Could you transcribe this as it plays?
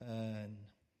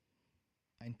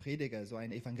Prediger, so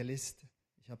ein Evangelist.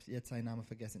 Ich habe jetzt seinen Namen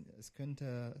vergessen. Es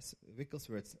könnte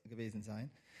Wigglesworth gewesen sein.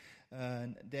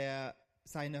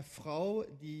 Seine Frau,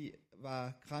 die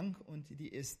war krank und die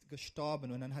ist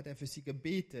gestorben. Und dann hat er für sie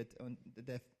gebetet. Und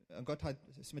Gott hat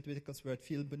Smith Wigglesworth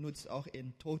viel benutzt, auch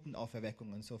in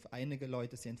Totenauferweckungen. So einige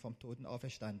Leute sind vom Toten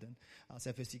auferstanden, als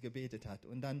er für sie gebetet hat.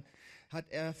 Und dann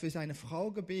hat er für seine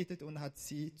Frau gebetet und hat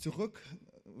sie zurück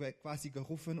quasi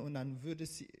gerufen. Und dann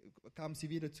kam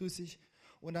sie wieder zu sich.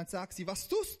 Und dann sagt sie, was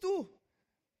tust du?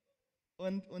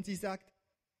 Und sie sagt,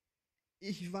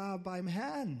 ich war beim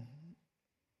Herrn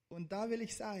und da will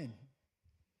ich sein.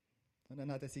 Und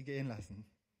dann hat er sie gehen lassen.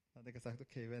 Hat er gesagt,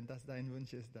 okay, wenn das dein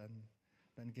Wunsch ist, dann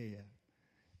gehe.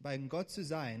 Bei Gott zu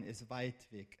sein ist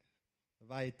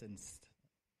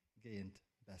weitestgehend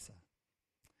besser.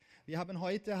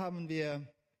 Heute haben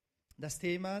wir das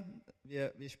Thema,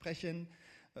 wir sprechen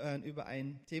über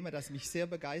ein Thema, das mich sehr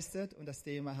begeistert, und das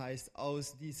Thema heißt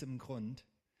aus diesem Grund.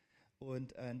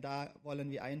 Und da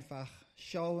wollen wir einfach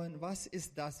schauen, was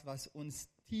ist das, was uns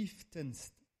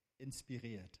tiefstens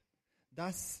inspiriert.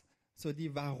 Das, so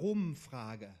die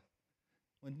Warum-Frage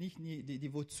und nicht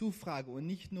die Wozu-Frage und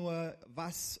nicht nur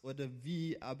was oder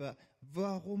wie, aber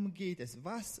warum geht es?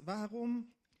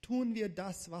 Warum tun wir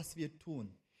das, was wir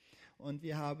tun? Und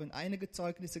wir haben einige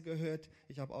Zeugnisse gehört.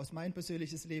 Ich habe aus meinem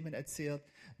persönliches Leben erzählt.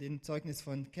 Den Zeugnis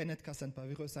von Kenneth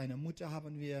Casanpaviros, seiner Mutter,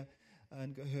 haben wir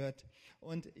gehört.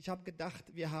 Und ich habe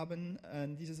gedacht, wir haben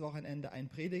dieses Wochenende einen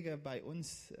Prediger bei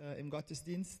uns im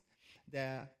Gottesdienst.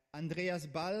 Der Andreas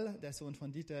Ball, der Sohn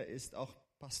von Dieter, ist auch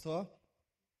Pastor.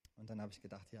 Und dann habe ich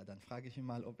gedacht, ja, dann frage ich ihn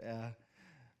mal, ob er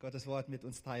Gottes Wort mit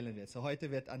uns teilen wird. So,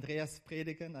 heute wird Andreas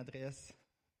predigen. Andreas,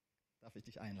 darf ich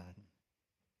dich einladen?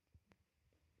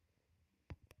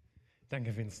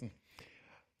 Danke, Vincent.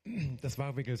 Das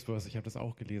war Wigglesworth, ich habe das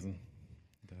auch gelesen.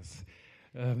 Das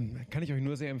kann ich euch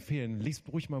nur sehr empfehlen.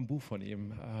 Liest ruhig mal ein Buch von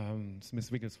ihm,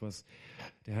 Smith Wigglesworth.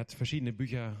 Der hat verschiedene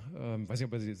Bücher, weiß nicht,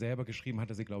 ob er sie selber geschrieben hat,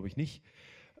 er sie glaube ich nicht,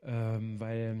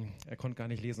 weil er konnte gar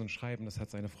nicht lesen und schreiben, das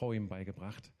hat seine Frau ihm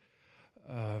beigebracht.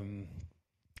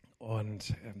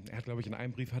 Und er hat, glaube ich, in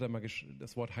einem Brief hat er mal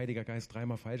das Wort Heiliger Geist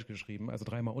 3-mal falsch geschrieben, also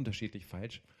 3-mal unterschiedlich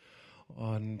falsch.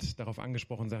 Und darauf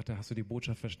angesprochen sagte, hast du die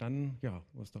Botschaft verstanden? Ja,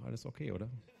 ist doch alles okay, oder?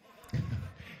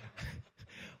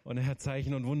 Und er hat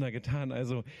Zeichen und Wunder getan.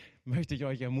 Also möchte ich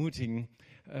euch ermutigen,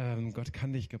 Gott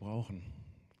kann dich gebrauchen.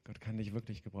 Gott kann dich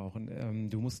wirklich gebrauchen.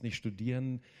 Du musst nicht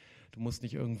studieren, du musst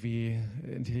nicht irgendwie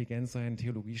intelligent sein,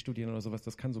 Theologie studieren oder sowas.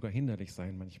 Das kann sogar hinderlich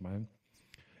sein manchmal.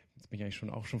 Jetzt bin ich eigentlich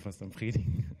auch schon fast am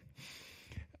Predigen.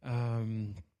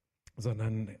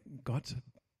 Sondern Gott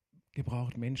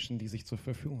gebraucht Menschen, die sich zur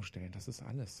Verfügung stellen. Das ist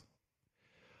alles.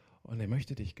 Und er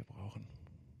möchte dich gebrauchen.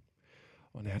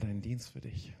 Und er hat einen Dienst für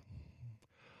dich.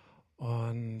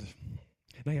 Und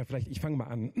naja, ich fange mal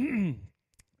an.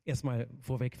 Erstmal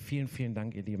vorweg, vielen, vielen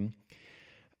Dank, ihr Lieben,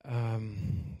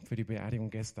 für die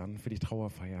Beerdigung gestern, für die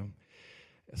Trauerfeier.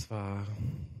 Es war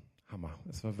Hammer.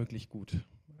 Es war wirklich gut.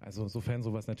 Also sofern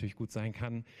sowas natürlich gut sein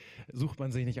kann, sucht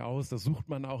man sich nicht aus, das sucht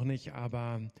man auch nicht,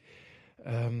 aber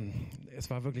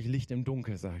es war wirklich Licht im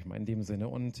Dunkel, sage ich mal, in dem Sinne.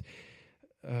 Und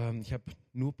ich habe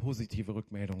nur positive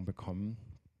Rückmeldungen bekommen.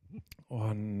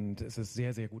 Und es ist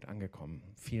sehr, sehr gut angekommen.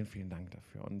 Vielen, vielen Dank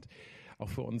dafür. Und auch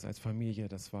für uns als Familie,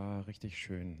 das war richtig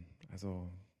schön.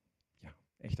 Also, ja,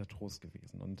 echter Trost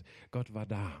gewesen. Und Gott war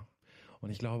da. Und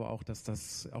ich glaube auch, dass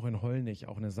das auch in Hollnich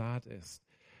auch eine Saat ist,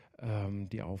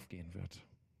 die aufgehen wird.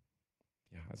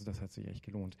 Ja, also das hat sich echt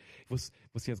gelohnt. Ich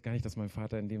wusste jetzt gar nicht, dass mein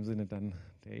Vater in dem Sinne dann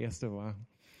der Erste war.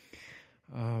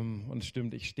 Und es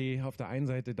stimmt, ich stehe auf der einen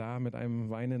Seite da mit einem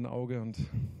weinenden Auge und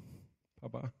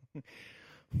Papa.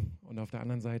 Und auf der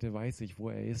anderen Seite weiß ich, wo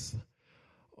er ist.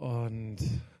 Und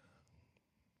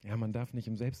ja, man darf nicht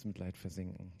im Selbstmitleid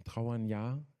versinken. Trauern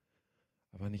ja,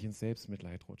 aber nicht ins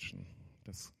Selbstmitleid rutschen.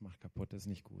 Das macht kaputt, das ist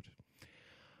nicht gut.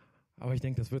 Aber ich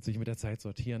denke, das wird sich mit der Zeit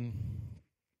sortieren.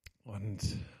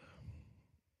 Und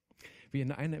wie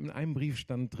in einem Brief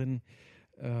stand drin,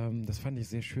 das fand ich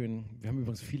sehr schön. Wir haben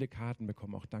übrigens viele Karten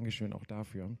bekommen, auch Dankeschön auch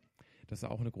dafür. Das ist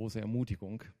auch eine große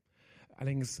Ermutigung.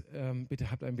 Allerdings,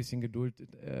 bitte habt ein bisschen Geduld.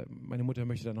 Meine Mutter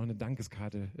möchte da noch eine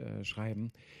Dankeskarte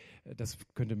schreiben. Das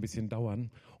könnte ein bisschen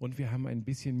dauern. Und wir haben ein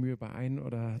bisschen Mühe bei 1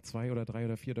 oder 2 oder 3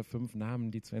 oder 4 oder 5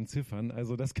 Namen, die zu entziffern.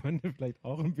 Also das könnte vielleicht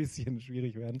auch ein bisschen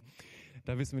schwierig werden.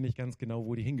 Da wissen wir nicht ganz genau,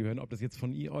 wo die hingehören. Ob das jetzt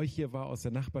von euch hier war, aus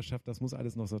der Nachbarschaft, das muss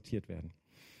alles noch sortiert werden.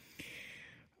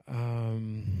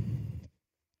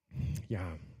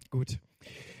 Ja, gut.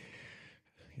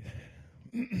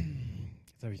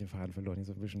 Jetzt habe ich den Faden verloren, ich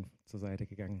bin so ein bisschen zur Seite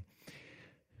gegangen.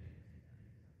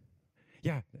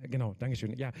 Ja, genau,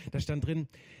 Dankeschön. Ja, da stand drin,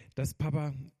 dass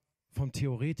Papa vom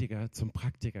Theoretiker zum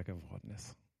Praktiker geworden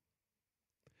ist.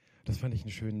 Das fand ich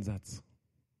einen schönen Satz,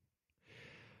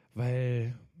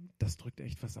 weil das drückt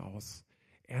echt was aus.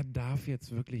 Er darf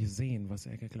jetzt wirklich sehen, was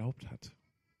er geglaubt hat.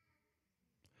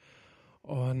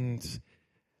 Und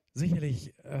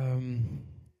sicherlich,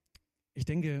 ich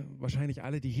denke, wahrscheinlich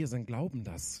alle, die hier sind, glauben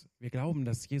das. Wir glauben,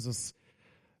 dass Jesus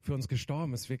für uns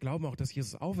gestorben ist. Wir glauben auch, dass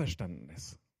Jesus auferstanden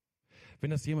ist. Wenn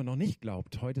das jemand noch nicht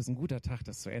glaubt, heute ist ein guter Tag,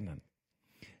 das zu ändern.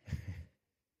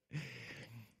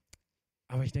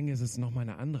 Aber ich denke, es ist nochmal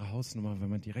eine andere Hausnummer, wenn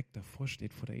man direkt davor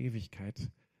steht, vor der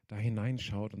Ewigkeit, da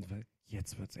hineinschaut und sagt,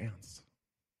 jetzt wird's ernst.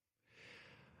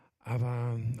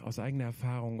 Aber aus eigener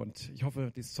Erfahrung, und ich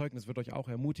hoffe, dieses Zeugnis wird euch auch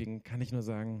ermutigen, kann ich nur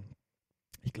sagen,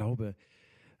 ich glaube,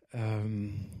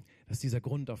 dass dieser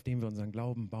Grund, auf dem wir unseren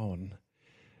Glauben bauen,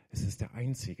 es ist der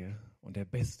einzige und der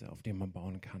beste, auf dem man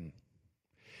bauen kann.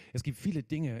 Es gibt viele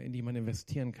Dinge, in die man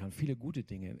investieren kann, viele gute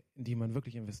Dinge, in die man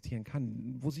wirklich investieren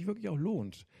kann, wo es sich wirklich auch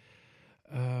lohnt.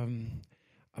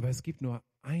 Aber es gibt nur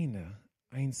eine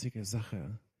einzige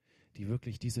Sache, die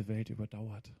wirklich diese Welt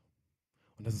überdauert.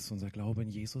 Und das ist unser Glaube in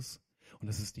Jesus und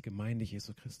das ist die Gemeinde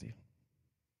Jesu Christi.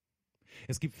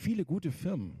 Es gibt viele gute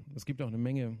Firmen, es gibt auch eine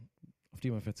Menge, auf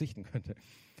die man verzichten könnte.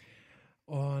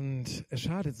 Und es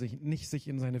schadet sich nicht, sich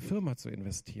in seine Firma zu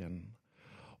investieren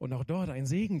und auch dort ein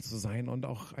Segen zu sein und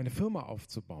auch eine Firma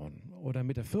aufzubauen oder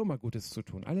mit der Firma Gutes zu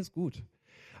tun. Alles gut.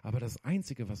 Aber das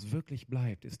Einzige, was wirklich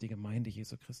bleibt, ist die Gemeinde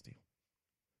Jesu Christi.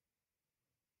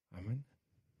 Amen.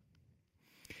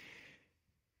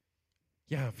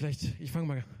 Ja, vielleicht, ich fange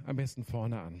mal am besten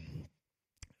vorne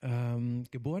an.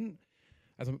 Geboren,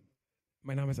 also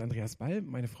mein Name ist Andreas Ball,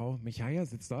 meine Frau Michaja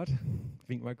sitzt dort,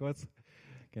 wink mal kurz,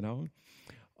 genau.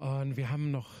 Und wir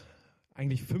haben noch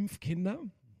eigentlich 5 Kinder,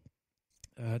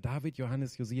 David,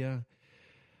 Johannes, Josia,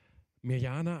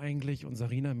 Mirjana eigentlich und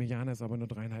Sarina. Mirjana ist aber nur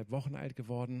 3,5 Wochen alt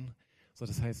geworden. So,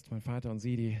 das heißt, mein Vater und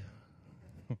sie, die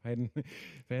beiden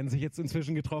werden sich jetzt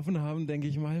inzwischen getroffen haben, denke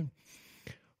ich mal.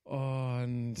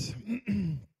 Und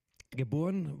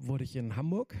geboren wurde ich in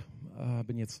Hamburg,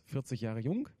 bin jetzt 40 Jahre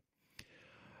jung.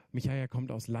 Michaja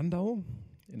kommt aus Landau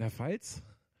in der Pfalz.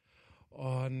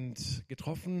 Und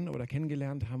getroffen oder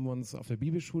kennengelernt haben wir uns auf der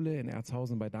Bibelschule in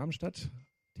Erzhausen bei Darmstadt,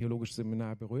 Theologisches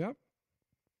Seminar Beröa.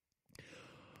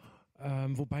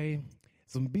 Wobei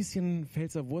so ein bisschen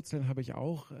Pfälzer Wurzeln habe ich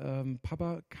auch.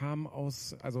 Papa kam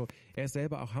also er ist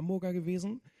selber auch Hamburger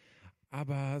gewesen,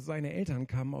 aber seine Eltern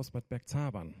kamen aus Bad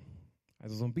Bergzabern.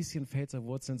 Also so ein bisschen Pfälzer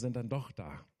Wurzeln sind dann doch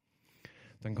da.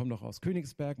 Dann kommt noch aus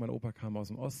Königsberg, mein Opa kam aus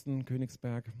dem Osten,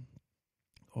 Königsberg.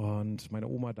 Und meine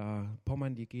Oma da,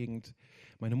 Pommern, die Gegend.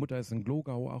 Meine Mutter ist in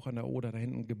Glogau, auch an der Oder, da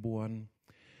hinten geboren.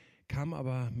 Kam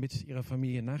aber mit ihrer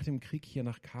Familie nach dem Krieg hier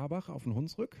nach Karbach auf den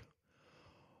Hunsrück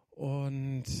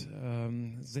und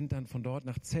sind dann von dort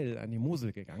nach Zell an die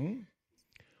Mosel gegangen.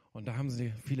 Und da haben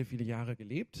sie viele, viele Jahre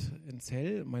gelebt in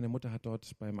Zell. Meine Mutter hat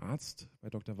dort beim Arzt, bei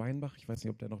Dr. Weinbach, ich weiß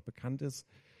nicht, ob der noch bekannt ist,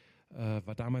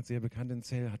 war damals sehr bekannt in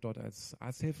Zell, hat dort als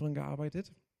Arzthelferin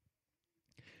gearbeitet.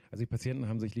 Also die Patienten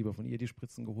haben sich lieber von ihr die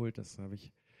Spritzen geholt, das habe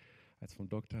ich als vom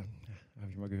Doktor, habe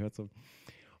ich mal gehört so.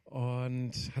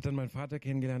 Und hat dann meinen Vater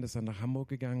kennengelernt, ist dann nach Hamburg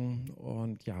gegangen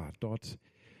und ja, dort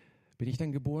bin ich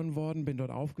dann geboren worden, bin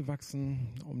dort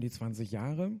aufgewachsen, um die 20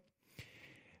 Jahre.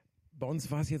 Bei uns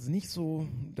war es jetzt nicht so,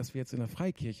 dass wir jetzt in der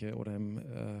Freikirche oder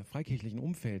im freikirchlichen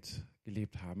Umfeld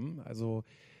gelebt haben. Also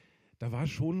da war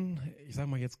schon, ich sage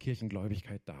mal jetzt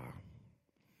Kirchengläubigkeit da.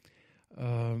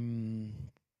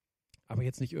 Aber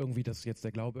jetzt nicht irgendwie, dass jetzt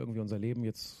der Glaube irgendwie unser Leben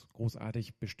jetzt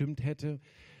großartig bestimmt hätte.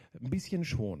 Ein bisschen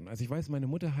schon. Also ich weiß, meine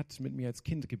Mutter hat mit mir als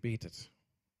Kind gebetet.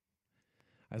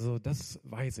 Also das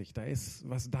weiß ich, da ist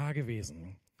was da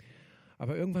gewesen.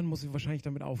 Aber irgendwann muss sie wahrscheinlich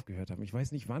damit aufgehört haben. Ich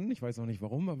weiß nicht wann, ich weiß auch nicht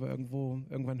warum, aber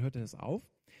irgendwann hörte es auf.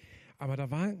 Aber da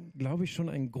war, glaube ich, schon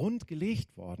ein Grund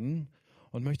gelegt worden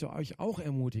und möchte euch auch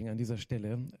ermutigen an dieser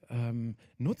Stelle,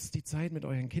 nutzt die Zeit mit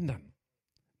euren Kindern.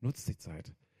 Nutzt die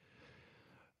Zeit.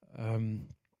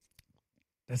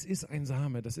 Das ist ein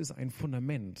Same, das ist ein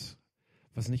Fundament,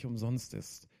 was nicht umsonst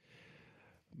ist.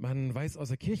 Man weiß aus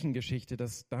der Kirchengeschichte,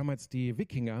 dass damals die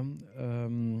Wikinger,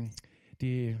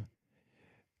 die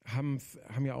haben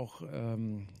ja auch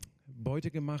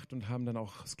Beute gemacht und haben dann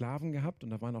auch Sklaven gehabt und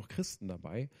da waren auch Christen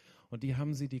dabei und die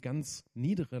haben sie die ganz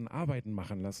niederen Arbeiten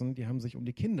machen lassen, die haben sich um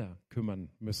die Kinder kümmern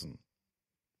müssen.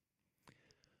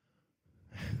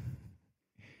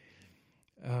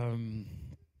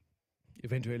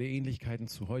 Eventuelle Ähnlichkeiten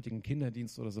zu heutigen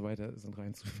Kinderdienst oder so weiter sind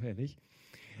rein zufällig.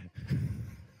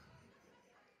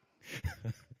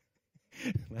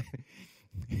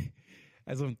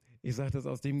 Also ich sage das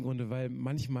aus dem Grunde, weil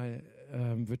manchmal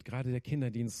wird gerade der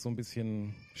Kinderdienst so ein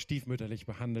bisschen stiefmütterlich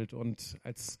behandelt und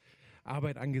als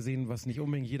Arbeit angesehen, was nicht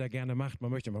unbedingt jeder gerne macht.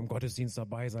 Man möchte beim Gottesdienst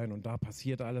dabei sein und da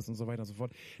passiert alles und so weiter und so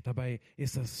fort. Dabei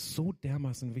ist das so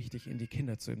dermaßen wichtig, in die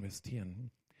Kinder zu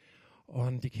investieren.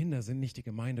 Und die Kinder sind nicht die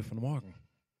Gemeinde von morgen.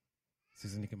 Sie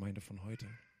sind die Gemeinde von heute.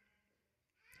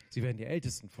 Sie werden die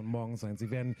Ältesten von morgen sein. Sie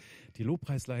werden die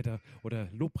Lobpreisleiter oder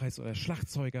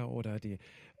Schlagzeuger oder die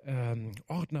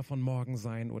Ordner von morgen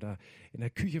sein oder in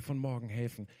der Küche von morgen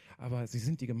helfen. Aber sie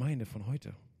sind die Gemeinde von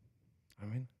heute.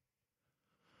 Amen.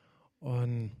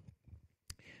 Und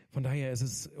von daher ist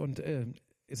es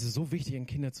so wichtig, in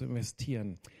Kinder zu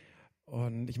investieren.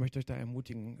 Und ich möchte euch da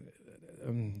ermutigen,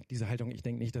 diese Haltung, ich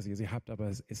denke nicht, dass ihr sie habt, aber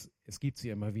es gibt sie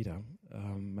immer wieder.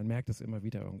 Man merkt es immer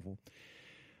wieder irgendwo.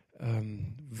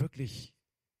 Wirklich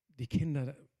die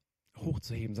Kinder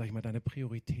hochzuheben, sage ich mal, deine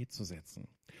Priorität zu setzen.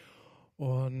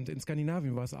 Und in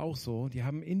Skandinavien war es auch so, die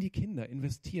haben in die Kinder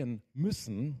investieren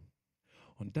müssen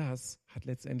und das hat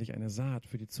letztendlich eine Saat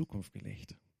für die Zukunft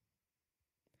gelegt.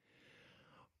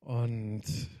 Und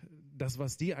das,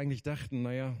 was die eigentlich dachten,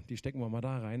 naja, die stecken wir mal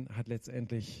da rein, hat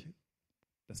letztendlich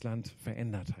das Land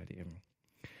verändert halt eben.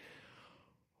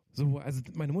 So, also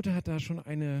meine Mutter hat da schon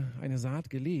eine Saat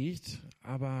gelegt,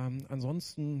 aber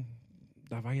ansonsten,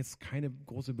 da war jetzt keine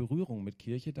große Berührung mit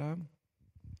Kirche da.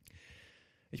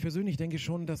 Ich persönlich denke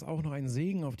schon, dass auch noch ein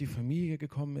Segen auf die Familie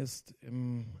gekommen ist,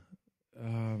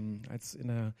 als in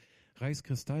der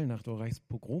Reichskristallnacht oder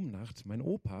Reichspogromnacht, mein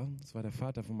Opa, das war der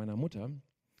Vater von meiner Mutter,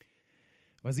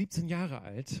 war 17 Jahre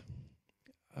alt.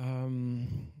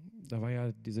 Da war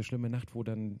ja diese schlimme Nacht, wo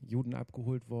dann Juden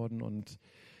abgeholt wurden und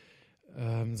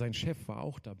sein Chef war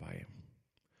auch dabei.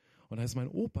 Und da ist mein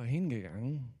Opa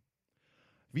hingegangen,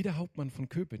 wie der Hauptmann von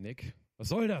Köpenick. Was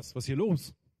soll das? Was ist hier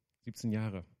los? 17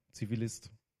 Jahre, Zivilist.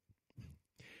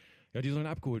 Ja, die sollen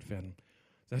abgeholt werden.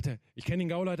 Sagt er, ich kenne den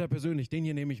Gauleiter persönlich, den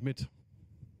hier nehme ich mit.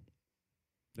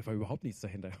 Da war überhaupt nichts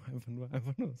dahinter,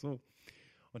 einfach nur so.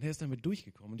 Und er ist damit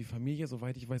durchgekommen und die Familie,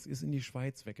 soweit ich weiß, ist in die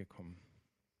Schweiz weggekommen.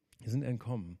 Die sind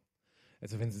entkommen.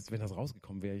 Also wenn das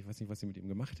rausgekommen wäre, ich weiß nicht, was sie mit ihm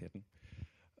gemacht hätten.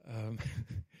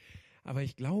 Aber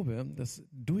ich glaube, dass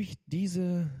durch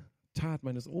diese Tat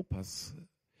meines Opas,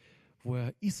 wo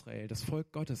er Israel, das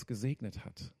Volk Gottes, gesegnet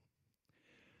hat,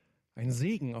 ein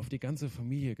Segen auf die ganze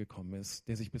Familie gekommen ist,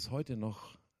 der sich bis heute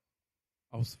noch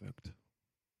auswirkt.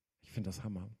 Ich finde das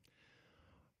Hammer.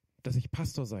 Dass ich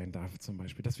Pastor sein darf zum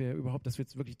Beispiel, dass wir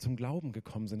jetzt wirklich zum Glauben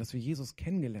gekommen sind, dass wir Jesus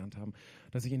kennengelernt haben,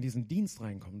 dass ich in diesen Dienst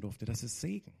reinkommen durfte, das ist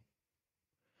Segen.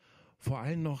 Vor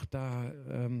allem noch da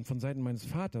von Seiten meines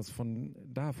Vaters, von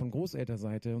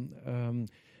Großelternseite,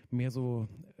 mehr so,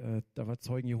 da war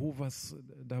Zeugen Jehovas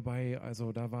dabei,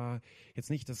 also da war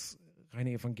jetzt nicht das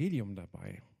reine Evangelium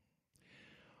dabei.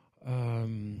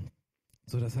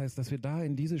 So, das heißt, dass wir da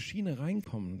in diese Schiene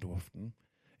reinkommen durften.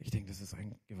 Ich denke, das ist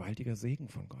ein gewaltiger Segen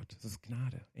von Gott. Das ist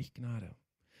Gnade, echt Gnade.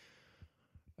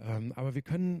 Aber wir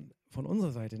können von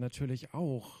unserer Seite natürlich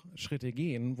auch Schritte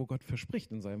gehen, wo Gott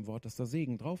verspricht in seinem Wort, dass da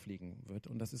Segen drauf liegen wird.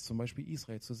 Und das ist zum Beispiel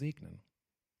Israel zu segnen.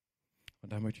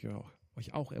 Und da möchte ich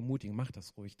euch auch ermutigen, macht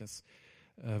das ruhig. Das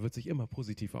wird sich immer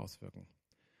positiv auswirken.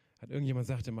 Hat irgendjemand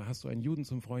gesagt immer, hast du einen Juden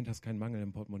zum Freund, hast keinen Mangel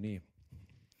im Portemonnaie.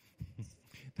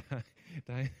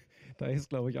 Da ist,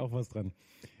 glaube ich, auch was dran.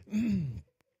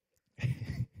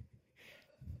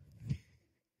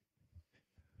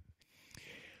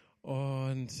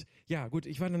 Und ja, gut,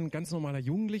 ich war dann ein ganz normaler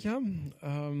Jugendlicher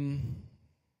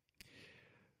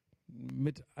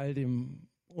mit all dem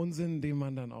Unsinn, den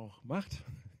man dann auch macht.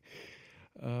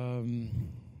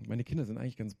 Meine Kinder sind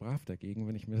eigentlich ganz brav dagegen,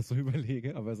 wenn ich mir das so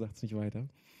überlege, aber er sagt es nicht weiter.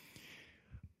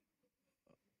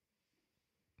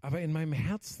 Aber in meinem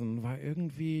Herzen war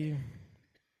irgendwie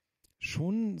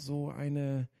schon so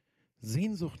eine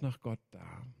Sehnsucht nach Gott da.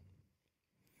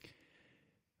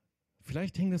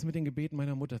 Vielleicht hing das mit den Gebeten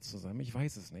meiner Mutter zusammen, ich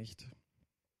weiß es nicht.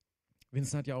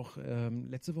 Vincent hat ja auch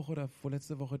letzte Woche oder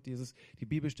vorletzte Woche die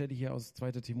Bibelstelle hier aus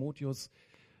 2. Timotheus,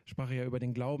 sprach ja über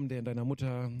den Glauben, der in deiner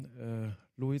Mutter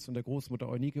Lois und der Großmutter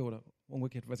Eunike oder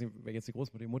umgekehrt, weiß nicht, wer jetzt die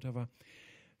Großmutter, die Mutter war,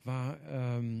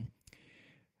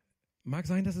 mag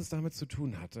sein, dass es damit zu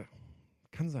tun hatte.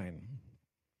 Kann sein.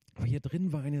 Aber hier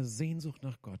drin war eine Sehnsucht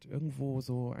nach Gott, irgendwo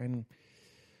so ein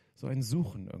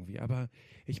Suchen irgendwie. Aber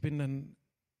ich bin dann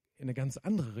in eine ganz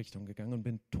andere Richtung gegangen und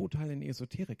bin total in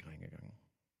Esoterik reingegangen.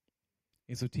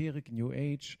 Esoterik, New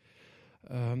Age.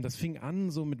 Das fing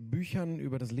an so mit Büchern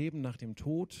über das Leben nach dem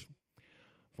Tod.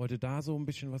 Wollte da so ein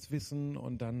bisschen was wissen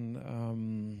und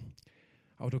dann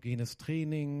autogenes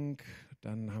Training.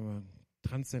 Dann haben wir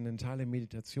transzendentale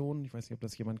Meditation. Ich weiß nicht, ob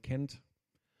das jemand kennt.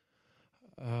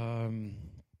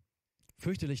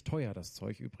 Fürchterlich teuer, das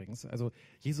Zeug übrigens. Also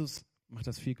Jesus macht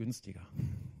das viel günstiger.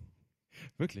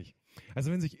 Wirklich.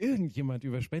 Also wenn sich irgendjemand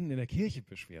über Spenden in der Kirche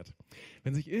beschwert,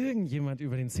 wenn sich irgendjemand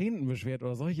über den Zehnten beschwert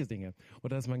oder solche Dinge,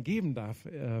 oder dass man geben darf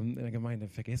in der Gemeinde,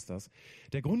 vergesst das.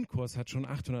 Der Grundkurs hat schon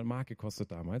 800 Mark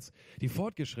gekostet damals, die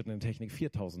fortgeschrittene Technik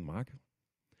 4000 Mark.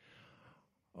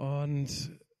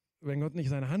 Und wenn Gott nicht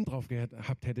seine Hand drauf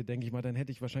gehabt hätte, denke ich mal, dann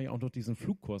hätte ich wahrscheinlich auch noch diesen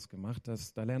Flugkurs gemacht.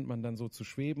 Da lernt man dann so zu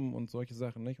schweben und solche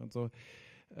Sachen, nicht? Und so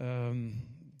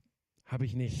habe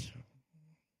ich nicht.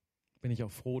 Bin ich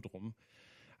auch froh drum.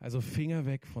 Also Finger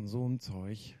weg von so einem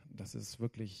Zeug. Das ist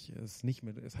wirklich, es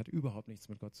hat überhaupt nichts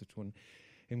mit Gott zu tun.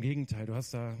 Im Gegenteil, du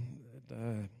hast da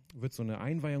wird so eine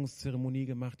Einweihungszeremonie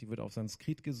gemacht, die wird auf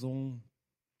Sanskrit gesungen.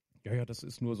 Ja, das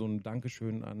ist nur so ein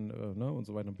Dankeschön an, ne, und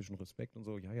so weiter, ein bisschen Respekt und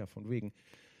so. Ja, von wegen.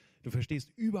 Du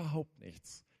verstehst überhaupt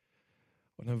nichts.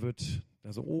 Und dann wird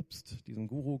da so Obst, diesem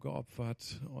Guru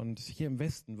geopfert. Und hier im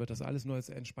Westen wird das alles nur als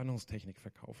Entspannungstechnik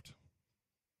verkauft.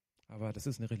 Aber das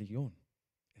ist eine Religion.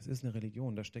 Es ist eine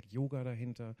Religion. Da steckt Yoga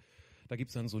dahinter. Da gibt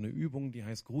es dann so eine Übung, die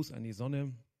heißt Gruß an die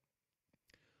Sonne.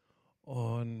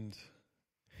 Und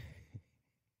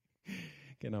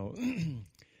genau.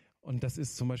 Und das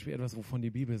ist zum Beispiel etwas, wovon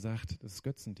die Bibel sagt, das ist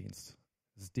Götzendienst.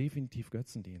 Das ist definitiv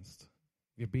Götzendienst.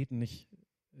 Wir beten nicht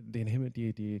den Himmel,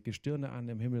 die Gestirne an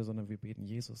im Himmel, sondern wir beten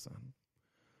Jesus an.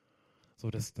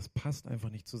 So, das passt einfach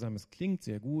nicht zusammen. Es klingt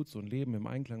sehr gut, so ein Leben im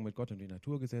Einklang mit Gott und den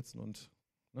Naturgesetzen und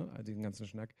all diesen ganzen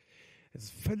Schnack. Es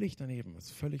ist völlig daneben, es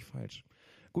ist völlig falsch.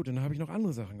 Gut, und dann habe ich noch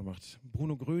andere Sachen gemacht.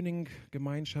 Bruno Gröning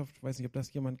Gemeinschaft, weiß nicht, ob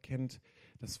das jemand kennt.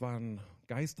 Das war ein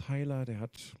Geistheiler, der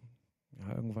hat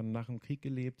irgendwann nach dem Krieg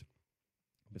gelebt.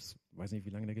 Weiß nicht, wie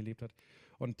lange der gelebt hat.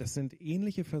 Und das sind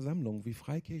ähnliche Versammlungen wie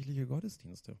freikirchliche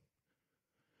Gottesdienste.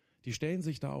 Die stellen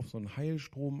sich da auf so einen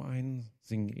Heilstrom ein,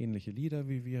 singen ähnliche Lieder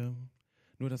wie wir.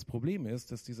 Nur das Problem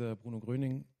ist, dass dieser Bruno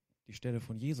Gröning die Stelle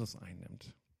von Jesus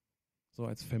einnimmt. So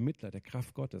als Vermittler der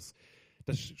Kraft Gottes.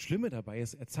 Das Schlimme dabei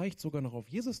ist, er zeigt sogar noch auf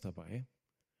Jesus dabei,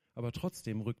 aber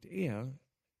trotzdem rückt er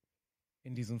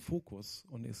in diesen Fokus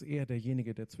und ist er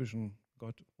derjenige, der zwischen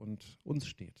Gott und uns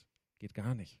steht. Geht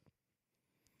gar nicht.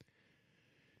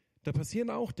 Da passieren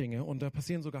auch Dinge und da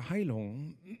passieren sogar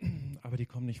Heilungen, aber die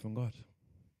kommen nicht von Gott.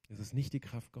 Es ist nicht die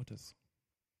Kraft Gottes.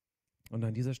 Und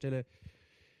an dieser Stelle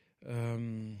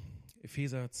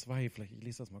Epheser 2, vielleicht, ich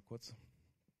lese das mal kurz.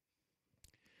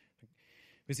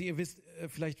 Ihr wisst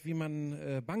vielleicht, wie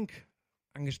man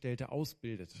Bankangestellte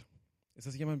ausbildet. Ist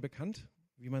das jemand bekannt,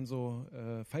 wie man so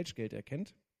Falschgeld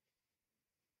erkennt?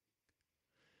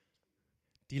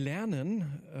 Die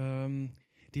lernen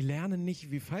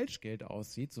nicht, wie Falschgeld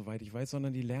aussieht, soweit ich weiß,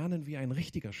 sondern die lernen, wie ein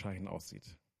richtiger Schein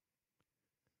aussieht.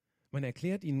 Man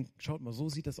erklärt ihnen, schaut mal, so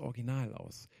sieht das Original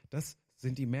aus. Das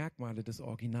sind die Merkmale des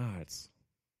Originals.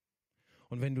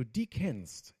 Und wenn du die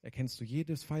kennst, erkennst du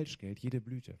jedes Falschgeld, jede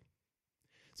Blüte.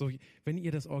 So, wenn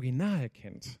ihr das Original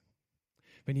kennt,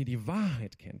 wenn ihr die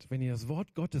Wahrheit kennt, wenn ihr das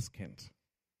Wort Gottes kennt,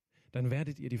 dann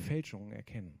werdet ihr die Fälschungen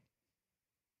erkennen.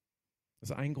 Das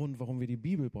ist ein Grund, warum wir die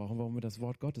Bibel brauchen, warum wir das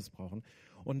Wort Gottes brauchen.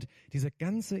 Und dieser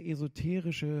ganze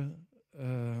esoterische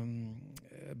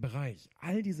Bereich,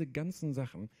 all diese ganzen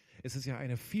Sachen, es ist ja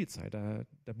eine Vielzahl,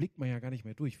 da blickt man ja gar nicht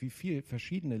mehr durch, wie viele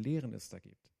verschiedene Lehren es da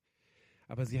gibt.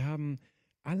 Aber sie haben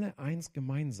alle eins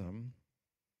gemeinsam,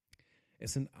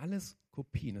 es sind alles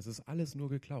Kopien, es ist alles nur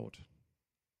geklaut.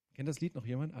 Kennt das Lied noch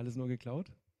jemand? Alles nur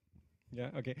geklaut?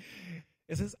 Ja, okay.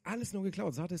 Es ist alles nur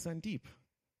geklaut. Satan ist ein Dieb.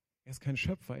 Er ist kein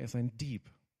Schöpfer, er ist ein Dieb.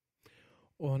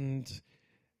 Und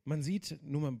man sieht,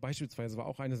 nur mal beispielsweise, war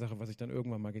auch eine Sache, was ich dann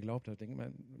irgendwann mal geglaubt habe, denke ich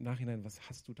mal im Nachhinein, was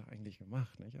hast du da eigentlich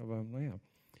gemacht? Nicht? Aber naja,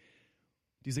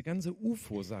 diese ganze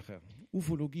UFO-Sache,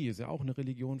 Ufologie ist ja auch eine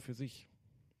Religion für sich.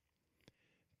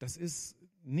 Das ist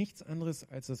nichts anderes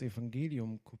als das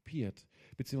Evangelium kopiert,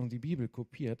 beziehungsweise die Bibel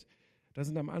kopiert. Da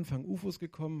sind am Anfang UFOs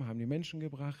gekommen, haben die Menschen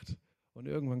gebracht und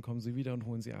irgendwann kommen sie wieder und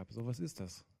holen sie ab. So, was ist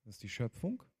das? Das ist die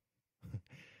Schöpfung und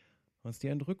das ist die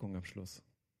Entrückung am Schluss.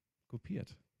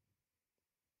 Kopiert.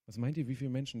 Was meint ihr, wie viele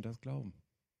Menschen das glauben?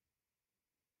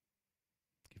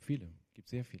 Gibt viele, gibt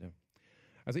sehr viele.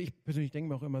 Also ich persönlich denke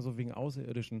mir auch immer so wegen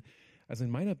Außerirdischen. Also in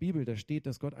meiner Bibel, da steht,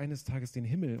 dass Gott eines Tages den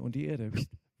Himmel und die Erde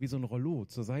wie so ein Rollo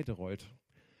zur Seite rollt.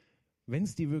 Wenn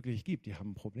es die wirklich gibt, die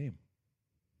haben ein Problem.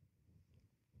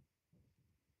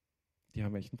 Die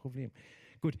haben echt ein Problem.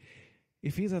 Gut,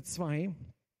 Epheser 2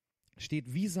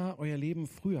 steht, wie sah euer Leben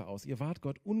früher aus? Ihr wart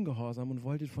Gott ungehorsam und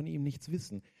wolltet von ihm nichts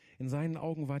wissen. In seinen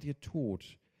Augen wart ihr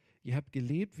tot. Ihr habt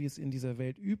gelebt, wie es in dieser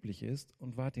Welt üblich ist,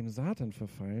 und wart dem Satan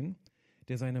verfallen,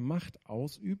 der seine Macht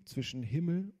ausübt zwischen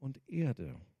Himmel und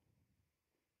Erde.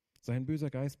 Sein böser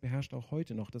Geist beherrscht auch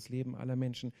heute noch das Leben aller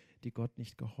Menschen, die Gott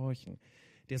nicht gehorchen.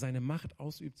 Der seine Macht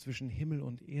ausübt zwischen Himmel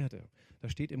und Erde. Da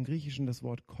steht im Griechischen das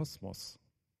Wort Kosmos.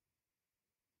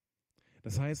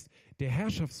 Das heißt, der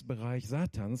Herrschaftsbereich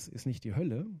Satans ist nicht die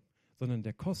Hölle, sondern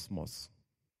der Kosmos,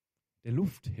 der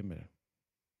Lufthimmel.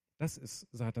 Das ist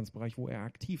Satans Bereich, wo er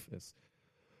aktiv ist.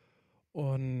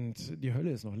 Und die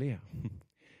Hölle ist noch leer.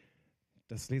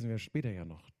 Das lesen wir später ja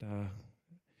noch.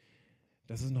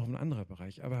 Das ist noch ein anderer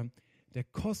Bereich. Aber der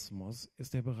Kosmos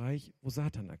ist der Bereich, wo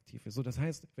Satan aktiv ist. So, das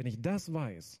heißt, wenn ich das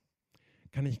weiß,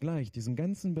 kann ich gleich diesen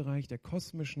ganzen Bereich der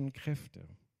kosmischen Kräfte,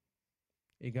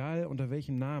 egal unter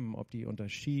welchem Namen, ob die unter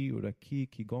Qi oder Qi,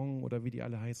 Qigong oder wie die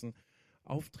alle heißen,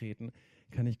 auftreten,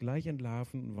 kann ich gleich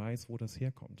entlarven und weiß, wo das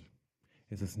herkommt.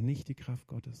 Es ist nicht die Kraft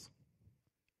Gottes.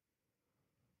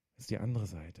 Es ist die andere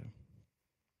Seite.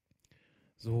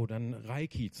 So, dann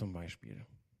Reiki zum Beispiel.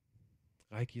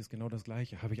 Reiki ist genau das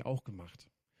Gleiche, habe ich auch gemacht.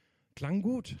 Klang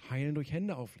gut, heilen durch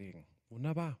Hände auflegen.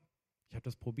 Wunderbar. Ich habe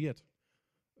das probiert.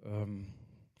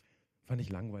 Fand ich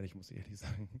langweilig, muss ich ehrlich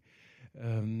sagen.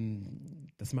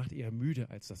 Das macht eher müde,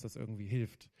 als dass das irgendwie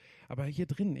hilft. Aber hier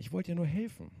drin, ich wollte ja nur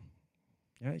helfen.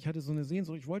 Ja, ich hatte so eine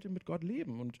Sehnsucht, ich wollte mit Gott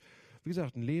leben. Und wie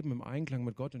gesagt, ein Leben im Einklang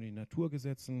mit Gott und den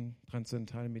Naturgesetzen,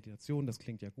 transzendentale Meditation, das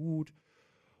klingt ja gut.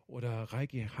 Oder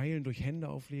Reiki heilen durch Hände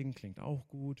auflegen, klingt auch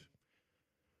gut.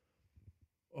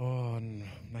 Und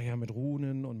naja, mit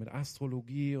Runen und mit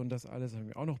Astrologie und das alles habe ich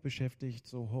mich auch noch beschäftigt.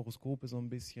 So Horoskope so ein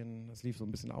bisschen, das lief so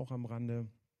ein bisschen auch am Rande.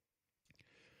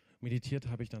 Meditiert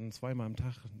habe ich dann 2-mal am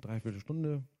Tag, 3/4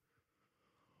 Stunde.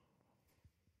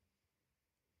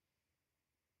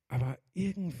 Aber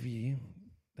irgendwie,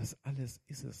 das alles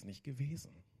ist es nicht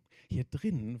gewesen. Hier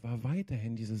drin war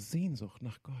weiterhin diese Sehnsucht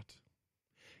nach Gott.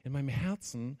 In meinem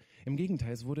Herzen, im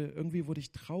Gegenteil, irgendwie wurde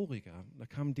ich trauriger. Da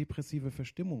kam depressive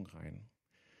Verstimmung rein.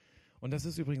 Und das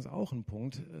ist übrigens auch ein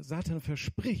Punkt. Satan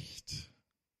verspricht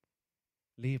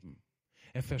Leben.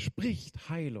 Er verspricht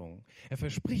Heilung. Er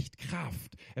verspricht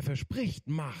Kraft. Er verspricht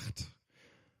Macht.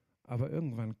 Aber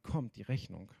irgendwann kommt die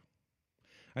Rechnung.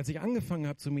 Als ich angefangen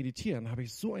habe zu meditieren, habe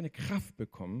ich so eine Kraft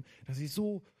bekommen, dass ich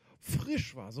so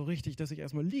frisch war, so richtig, dass ich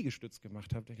erstmal Liegestütz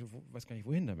gemacht habe. Ich weiß gar nicht,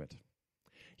 wohin damit.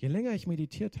 Je länger ich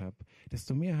meditiert habe,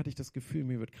 desto mehr hatte ich das Gefühl,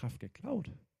 mir wird Kraft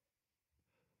geklaut.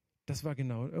 Das war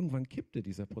genau, irgendwann kippte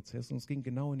dieser Prozess und es ging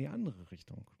genau in die andere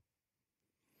Richtung.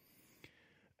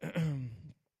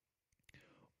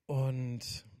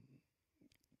 Und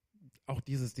auch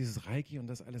dieses Reiki und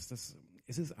das alles,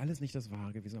 es ist alles nicht das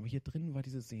Wahre gewesen, aber hier drin war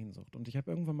diese Sehnsucht. Und ich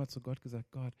habe irgendwann mal zu Gott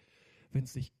gesagt, Gott, wenn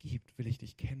es dich gibt, will ich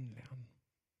dich kennenlernen.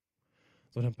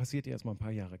 So, dann passiert erst mal ein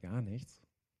paar Jahre gar nichts.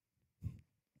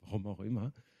 Warum auch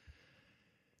immer.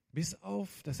 Bis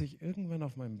auf, dass ich irgendwann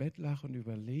auf meinem Bett lag und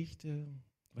überlegte,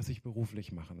 was ich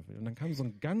beruflich machen will. Und dann kam so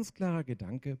ein ganz klarer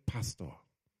Gedanke, Pastor.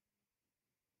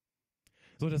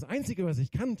 So, das Einzige, was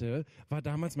ich kannte, war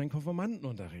damals mein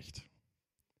Konfirmandenunterricht.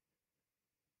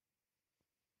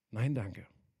 Nein, danke.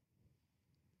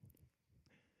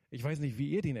 Ich weiß nicht,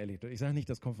 wie ihr den erlebt habt. Ich sage nicht,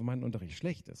 dass Konfirmandenunterricht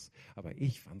schlecht ist, aber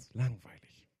ich fand es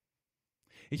langweilig.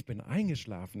 Ich bin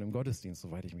eingeschlafen im Gottesdienst,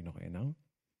 soweit ich mich noch erinnere.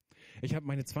 Ich habe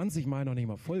meine 20 Mal noch nicht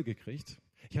mal voll gekriegt.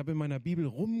 Ich habe in meiner Bibel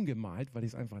rumgemalt, weil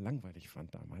ich es einfach langweilig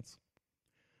fand damals.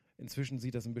 Inzwischen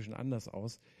sieht das ein bisschen anders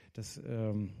aus.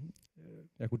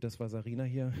 Ja gut, das war Sarina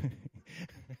hier.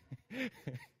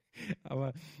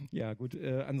 Aber ja gut,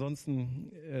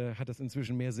 ansonsten hat das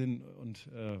inzwischen mehr Sinn und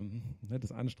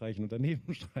das Anstreichen und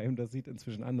daneben schreiben, das sieht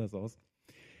inzwischen anders aus.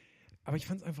 Aber ich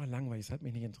fand es einfach langweilig, es hat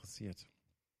mich nicht interessiert.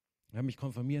 Ich habe mich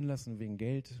konfirmieren lassen wegen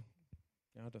Geld.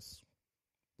 Ja, das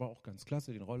war auch ganz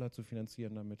klasse, den Roller zu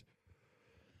finanzieren damit.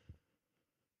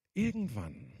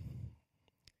 Irgendwann,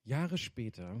 Jahre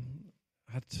später,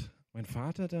 hat mein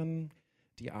Vater dann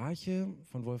die Arche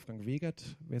von Wolfgang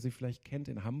Wegert, wer sie vielleicht kennt,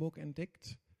 in Hamburg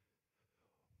entdeckt.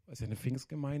 Das ist ja eine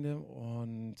Pfingstgemeinde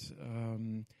und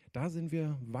da sind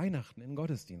wir Weihnachten in den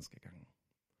Gottesdienst gegangen.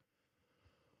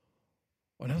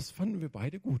 Und das fanden wir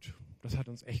beide gut. Das hat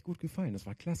uns echt gut gefallen. Das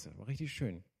war klasse, war richtig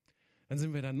schön. Dann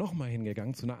sind wir dann nochmal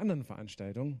hingegangen zu einer anderen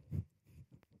Veranstaltung.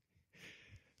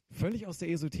 Völlig aus der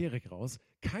Esoterik raus,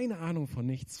 keine Ahnung von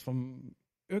nichts, von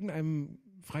irgendeinem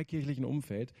freikirchlichen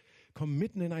Umfeld, kommen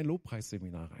mitten in ein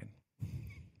Lobpreisseminar rein.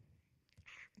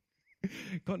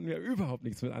 Konnten wir überhaupt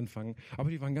nichts mit anfangen,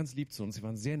 aber die waren ganz lieb zu uns, sie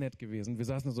waren sehr nett gewesen. Wir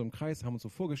saßen so im Kreis, haben uns so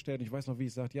vorgestellt und ich weiß noch, wie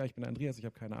ich sagte, ja, ich bin Andreas, ich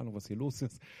habe keine Ahnung, was hier los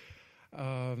ist.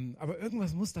 Aber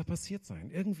irgendwas muss da passiert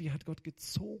sein. Irgendwie hat Gott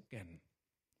gezogen.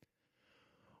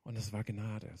 Und es war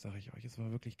Gnade, sage ich euch, es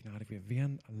war wirklich Gnade. Wir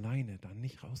wären alleine da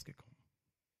nicht rausgekommen.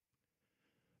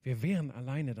 Wir wären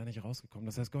alleine da nicht rausgekommen.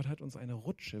 Das heißt, Gott hat uns eine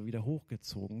Rutsche wieder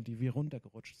hochgezogen, die wir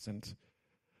runtergerutscht sind.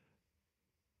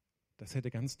 Das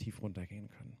hätte ganz tief runtergehen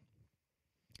können.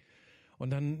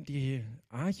 Und dann die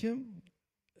Arche,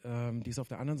 die ist auf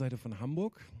der anderen Seite von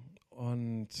Hamburg.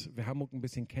 und wer Hamburg ein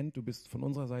bisschen kennt, du bist von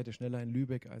unserer Seite schneller in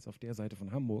Lübeck als auf der Seite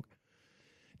von Hamburg.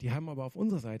 Die haben aber auf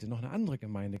unserer Seite noch eine andere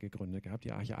Gemeinde gegründet gehabt,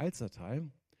 die Arche Alzertal,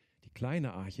 die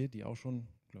kleine Arche, die auch schon,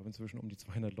 ich glaube, inzwischen um die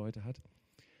 200 Leute hat.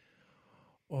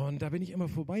 Und da bin ich immer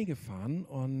vorbeigefahren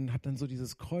und habe dann so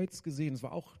dieses Kreuz gesehen. Es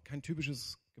war auch kein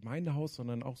typisches Gemeindehaus,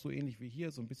 sondern auch so ähnlich wie hier,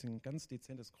 so ein bisschen ganz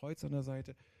dezentes Kreuz an der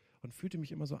Seite und fühlte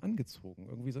mich immer so angezogen.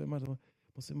 Irgendwie so,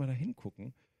 musste immer da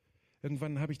hingucken.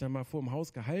 Irgendwann habe ich dann mal vor dem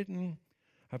Haus gehalten,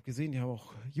 habe gesehen, die haben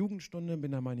auch Jugendstunde,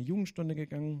 bin da mal in die Jugendstunde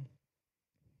gegangen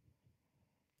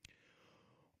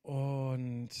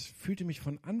und fühlte mich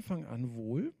von Anfang an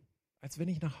wohl, als wenn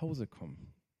ich nach Hause komme.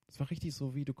 Es war richtig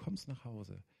so, wie du kommst nach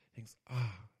Hause. Denkst,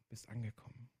 bist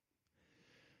angekommen.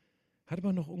 Hat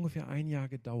aber noch ungefähr 1 Jahr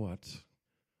gedauert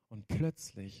und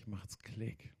plötzlich macht's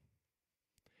Klick.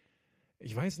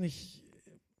 Ich weiß nicht,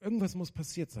 irgendwas muss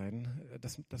passiert sein.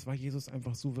 Das war Jesus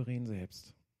einfach souverän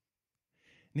selbst.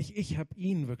 Nicht ich habe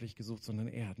ihn wirklich gesucht, sondern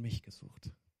er hat mich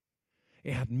gesucht.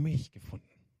 Er hat mich gefunden.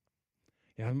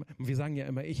 Ja, wir sagen ja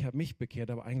immer, ich habe mich bekehrt,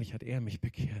 aber eigentlich hat er mich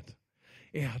bekehrt.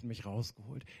 Er hat mich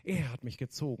rausgeholt. Er hat mich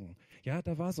gezogen. Ja,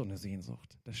 da war so eine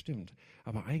Sehnsucht. Das stimmt.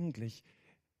 Aber eigentlich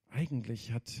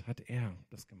hat er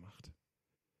das gemacht.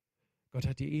 Gott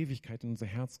hat die Ewigkeit in unser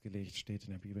Herz gelegt, steht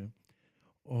in der Bibel.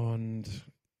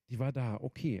 Und die war da,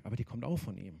 okay, aber die kommt auch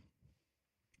von ihm.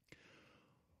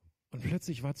 Und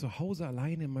plötzlich war zu Hause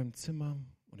alleine in meinem Zimmer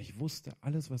und ich wusste,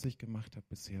 alles, was ich gemacht habe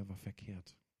bisher, war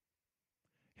verkehrt.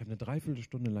 Ich habe eine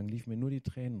Dreiviertelstunde lang, liefen mir nur die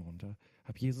Tränen runter,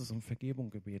 habe Jesus um Vergebung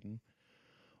gebeten.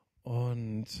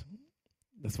 Und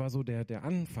das war so der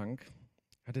Anfang.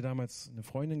 Ich hatte damals eine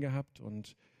Freundin gehabt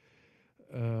und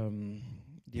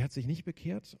die hat sich nicht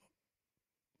bekehrt.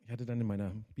 Ich hatte dann in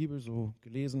meiner Bibel so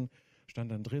gelesen, stand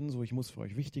dann drin, so ich muss für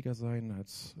euch wichtiger sein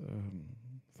als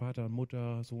Vater,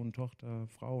 Mutter, Sohn, Tochter,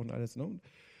 Frau und alles. Ne? Und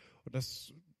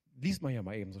das liest man ja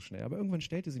mal eben so schnell. Aber irgendwann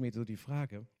stellte sie mir so die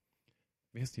Frage,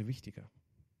 wer ist dir wichtiger?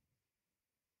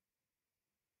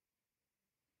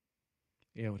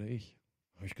 Er oder ich?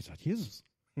 Habe ich gesagt, Jesus.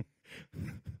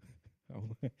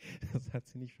 Das hat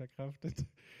sie nicht verkraftet.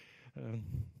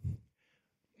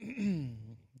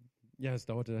 Ja, es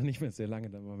dauerte dann nicht mehr sehr lange,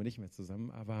 dann waren wir nicht mehr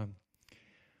zusammen, aber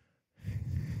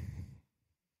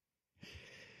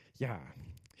ja,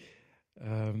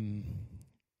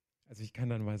 also ich kann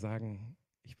dann mal sagen,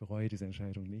 ich bereue diese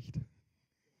Entscheidung nicht.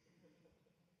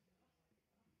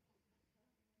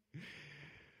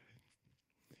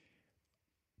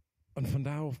 Und von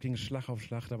da auf ging es Schlag auf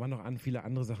Schlag. Da waren noch viele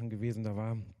andere Sachen gewesen. Da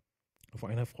war auf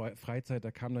einer Freizeit,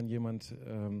 da kam dann jemand,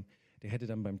 der hätte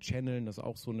dann beim Channeln, das ist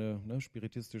auch so eine,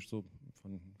 spiritistisch so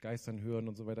von Geistern hören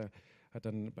und so weiter, hat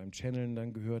dann beim Channeln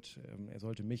dann gehört, er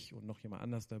sollte mich und noch jemand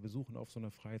anders da besuchen auf so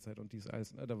einer Freizeit und dies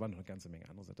alles. Da war noch eine ganze Menge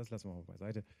andere Sachen. Das lassen wir mal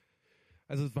beiseite.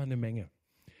 Also es war eine Menge.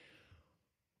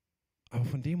 Aber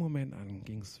von dem Moment an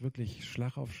ging es wirklich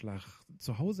Schlag auf Schlag.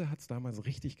 Zu Hause hat es damals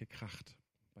richtig gekracht.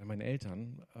 Bei meinen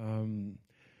Eltern,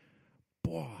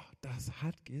 das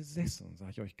hat gesessen,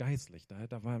 sage ich euch, geistlich.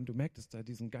 Du merktest da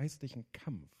diesen geistlichen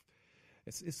Kampf.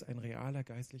 Es ist ein realer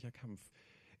geistlicher Kampf.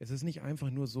 Es ist nicht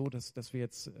einfach nur so, dass wir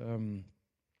jetzt, sagen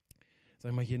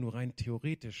wir mal, hier nur rein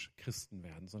theoretisch Christen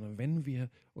werden, sondern wenn wir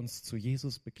uns zu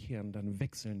Jesus bekehren, dann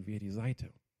wechseln wir die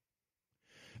Seite.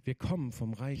 Wir kommen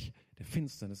vom Reich der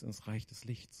Finsternis ins Reich des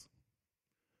Lichts.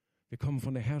 Wir kommen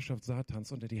von der Herrschaft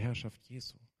Satans unter die Herrschaft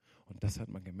Jesu. Und das hat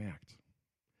man gemerkt.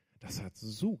 Das hat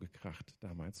so gekracht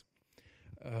damals.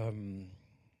 Nun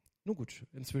gut,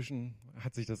 inzwischen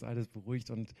hat sich das alles beruhigt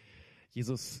und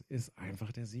Jesus ist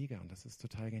einfach der Sieger. Und das ist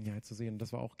total genial zu sehen. Und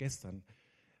das war auch gestern.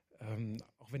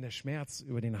 Auch wenn der Schmerz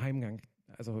über den Heimgang,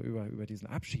 also über diesen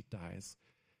Abschied da ist.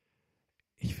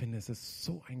 Ich finde, es ist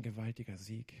so ein gewaltiger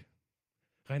Sieg.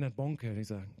 Reinhard Bonke,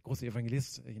 dieser große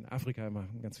Evangelist in Afrika, immer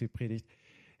ganz viel predigt,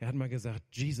 er hat mal gesagt,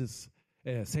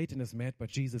 Satan is mad,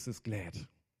 but Jesus is glad.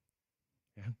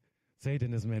 Ja?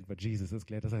 Satan is mad, but Jesus is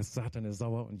glad. Das heißt, Satan ist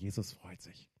sauer und Jesus freut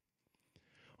sich.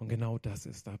 Und genau das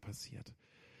ist da passiert.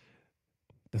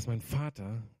 Dass mein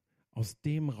Vater aus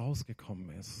dem rausgekommen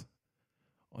ist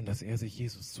und dass er sich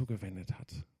Jesus zugewendet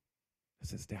hat.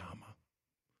 Das ist der Hammer.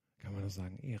 Kann man nur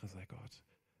sagen, Ehre sei Gott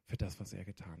für das, was er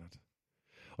getan hat.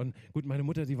 Und gut, meine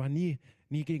Mutter, die war nie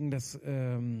gegen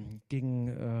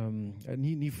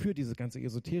nie für dieses ganze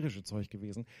esoterische Zeug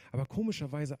gewesen. Aber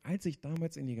komischerweise, als ich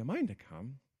damals in die Gemeinde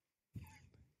kam,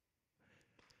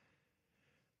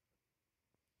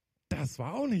 das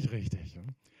war auch nicht richtig.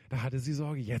 Da hatte sie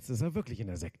Sorge, jetzt ist er wirklich in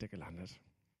der Sekte gelandet.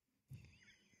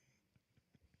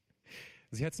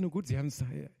 Sie haben es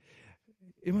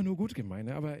immer nur gut gemeint,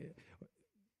 aber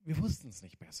wir wussten es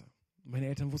nicht besser. Meine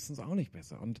Eltern wussten es auch nicht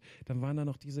besser. Und dann waren da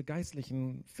noch diese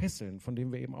geistlichen Fesseln, von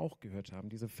denen wir eben auch gehört haben,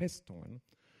 diese Festungen.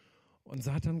 Und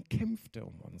Satan kämpfte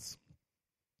um uns.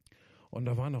 Und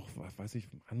da waren noch, was weiß ich,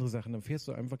 andere Sachen. Dann fährst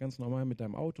du einfach ganz normal mit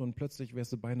deinem Auto und plötzlich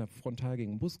wärst du beinahe frontal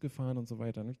gegen einen Bus gefahren und so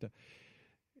weiter.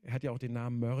 Er hat ja auch den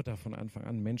Namen Mörder von Anfang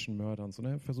an, Menschenmörder und so.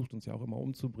 Ne? Er versucht uns ja auch immer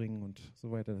umzubringen und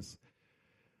so weiter. Das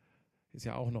ist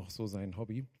ja auch noch so sein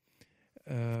Hobby.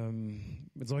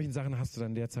 Mit solchen Sachen hast du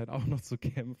dann derzeit auch noch zu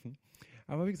kämpfen.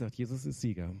 Aber wie gesagt, Jesus ist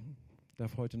Sieger.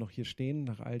 Darf heute noch hier stehen,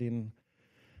 nach all den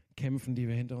Kämpfen, die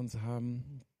wir hinter uns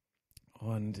haben.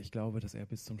 Und ich glaube, dass er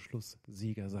bis zum Schluss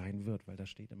Sieger sein wird, weil das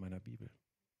steht in meiner Bibel.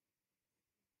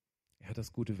 Er hat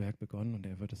das gute Werk begonnen und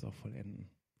er wird es auch vollenden.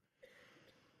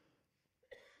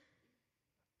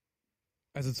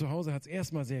 Also zu Hause hat es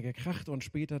erstmal sehr gekracht und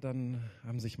später dann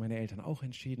haben sich meine Eltern auch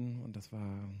entschieden und das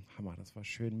war Hammer, das war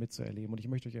schön mitzuerleben. Und ich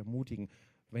möchte euch ermutigen,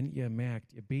 wenn ihr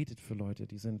merkt, ihr betet für Leute,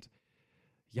 die sind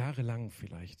jahrelang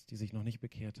vielleicht, die sich noch nicht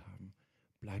bekehrt haben,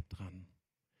 bleibt dran.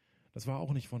 Das war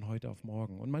auch nicht von heute auf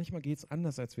morgen. Und manchmal geht es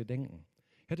anders, als wir denken.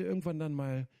 Ich hatte irgendwann dann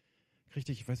mal,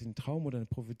 kriegte ich weiß nicht, einen Traum oder eine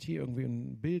Prophetie, irgendwie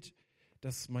ein Bild,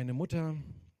 dass meine Mutter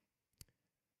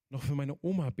noch für meine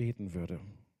Oma beten würde.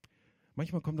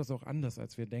 Manchmal kommt das auch anders,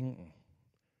 als wir denken.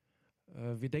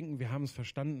 Wir denken, wir haben es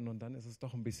verstanden und dann ist es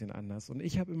doch ein bisschen anders. Und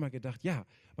ich habe immer gedacht, ja,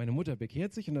 meine Mutter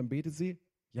bekehrt sich und dann betet sie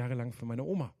jahrelang für meine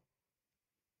Oma.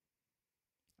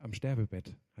 Am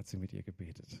Sterbebett hat sie mit ihr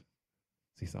gebetet.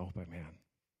 Sie ist auch beim Herrn.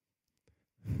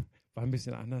 War ein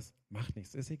bisschen anders, macht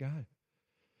nichts, ist egal.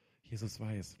 Jesus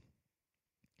weiß.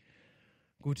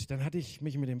 Gut, dann hatte ich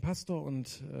mich mit dem Pastor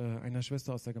und einer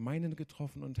Schwester aus der Gemeinde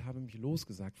getroffen und habe mich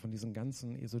losgesagt von diesem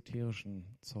ganzen esoterischen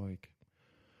Zeug.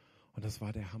 Und das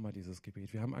war der Hammer, dieses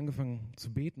Gebet. Wir haben angefangen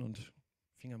zu beten und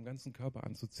fing am ganzen Körper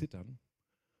an zu zittern.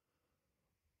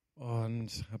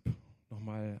 Und habe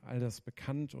nochmal all das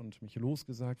bekannt und mich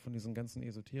losgesagt von diesem ganzen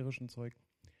esoterischen Zeug.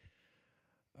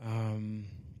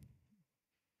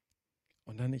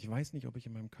 Und dann, ich weiß nicht, ob ich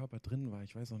in meinem Körper drin war.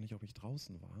 Ich weiß auch nicht, ob ich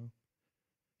draußen war.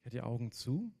 Ich hatte die Augen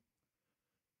zu,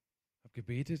 habe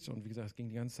gebetet und wie gesagt, es ging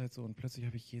die ganze Zeit so und plötzlich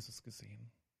habe ich Jesus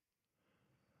gesehen.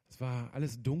 Es war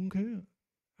alles dunkel.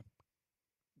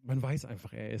 Man weiß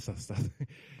einfach, er ist das.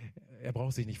 Er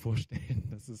braucht sich nicht vorstellen.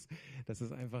 Das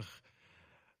ist einfach,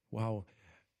 wow.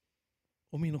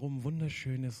 Um ihn herum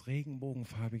wunderschönes,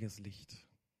 regenbogenfarbiges Licht.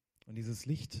 Und dieses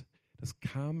Licht, das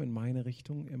kam in meine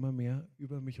Richtung immer mehr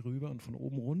über mich rüber und von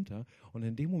oben runter. Und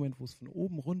in dem Moment, wo es von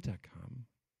oben runter kam,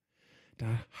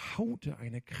 da haute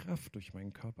eine Kraft durch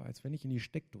meinen Körper, als wenn ich in die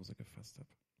Steckdose gefasst habe.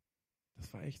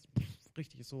 Das war echt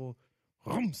richtig so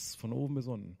rums von oben bis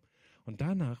unten. Und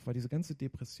danach war diese ganze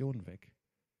Depression weg.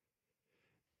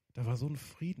 Da war so ein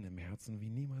Frieden im Herzen wie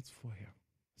niemals vorher.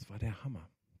 Es war der Hammer.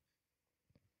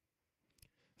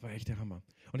 Das war echt der Hammer.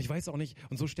 Und ich weiß auch nicht,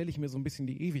 und so stelle ich mir so ein bisschen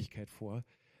die Ewigkeit vor.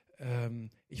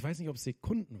 Ich weiß nicht, ob es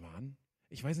Sekunden waren.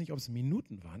 Ich weiß nicht, ob es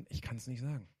Minuten waren. Ich kann es nicht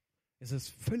sagen. Es ist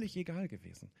völlig egal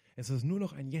gewesen. Es ist nur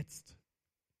noch ein Jetzt.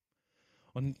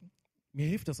 Und mir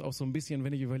hilft das auch so ein bisschen,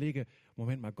 wenn ich überlege,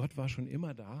 Moment mal, Gott war schon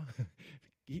immer da.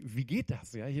 Wie geht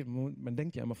das? Ja, man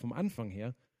denkt ja immer vom Anfang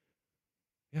her.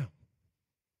 Ja,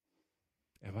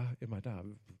 er war immer da.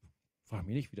 Frag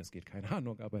mich nicht, wie das geht, keine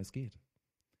Ahnung, aber es geht.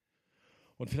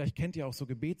 Und vielleicht kennt ihr auch so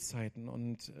Gebetszeiten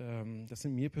und das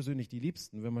sind mir persönlich die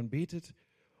liebsten, wenn man betet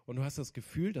und du hast das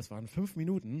Gefühl, das waren 5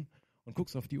 Minuten und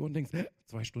guckst auf die Uhr und denkst,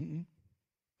 2 Stunden?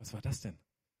 Was war das denn?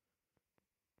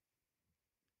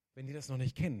 Wenn ihr das noch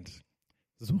nicht kennt,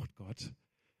 sucht Gott,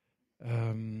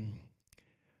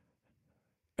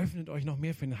 öffnet euch noch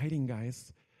mehr für den Heiligen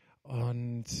Geist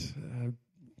und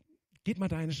geht mal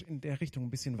da in der Richtung ein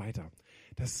bisschen weiter.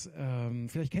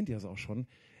 Vielleicht kennt ihr das auch schon.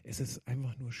 Es ist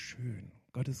einfach nur schön.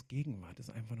 Gottes Gegenwart ist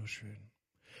einfach nur schön.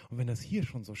 Und wenn das hier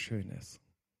schon so schön ist,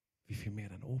 wie viel mehr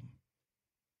dann oben?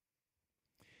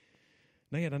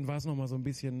 Naja, dann war es nochmal so ein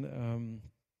bisschen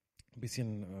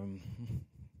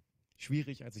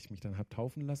schwierig, als ich mich dann habe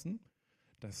taufen lassen.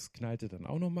 Das knallte dann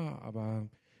auch nochmal, aber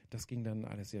das ging dann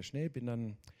alles sehr schnell. Bin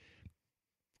dann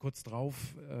kurz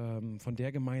drauf von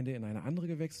der Gemeinde in eine andere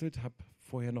gewechselt, habe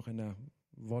vorher noch in der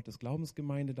Wort des Glaubens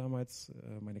Gemeinde damals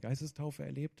meine Geistestaufe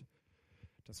erlebt.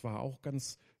 Das war auch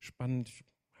ganz spannend. Ich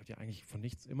hatte ja eigentlich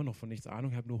immer noch von nichts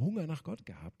Ahnung, ich habe nur Hunger nach Gott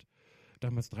gehabt.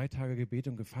 Damals 3 Tage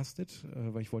gebetet und gefastet,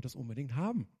 weil ich wollte das unbedingt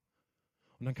haben.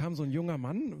 Und dann kam so ein junger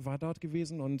Mann, war dort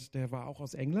gewesen und der war auch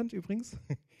aus England übrigens.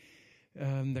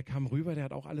 Der kam rüber, der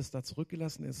hat auch alles da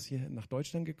zurückgelassen, ist hier nach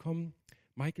Deutschland gekommen.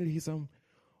 Michael hieß er.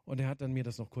 Und er hat dann mir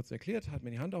das noch kurz erklärt, hat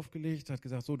mir die Hand aufgelegt, hat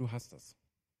gesagt, so, du hast das.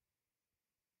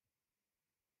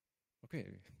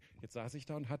 Okay, jetzt saß ich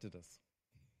da und hatte das.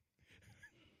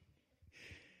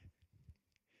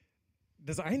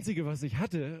 Das Einzige, was ich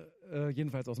hatte,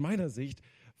 jedenfalls aus meiner Sicht,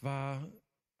 war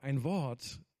ein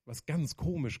Wort, was ganz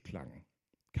komisch klang.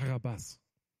 Karabas.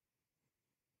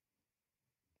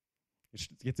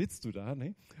 Jetzt sitzt du da,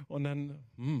 ne? Und dann,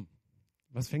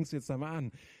 was fängst du jetzt da mal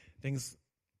an? Denkst,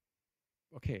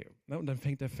 okay, ne? Und dann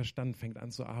fängt der Verstand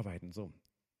an zu arbeiten. So,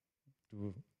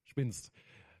 du spinnst.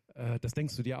 Das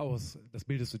denkst du dir aus, das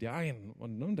bildest du dir ein.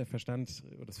 Und ne, der Verstand,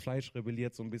 das Fleisch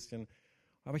rebelliert so ein bisschen.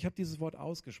 Aber ich habe dieses Wort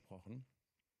ausgesprochen.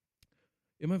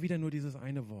 Immer wieder nur dieses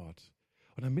eine Wort.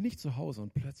 Und dann bin ich zu Hause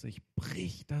und plötzlich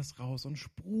bricht das raus und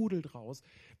sprudelt raus.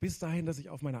 Bis dahin, dass ich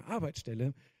auf meiner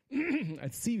Arbeitsstelle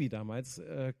als Zivi damals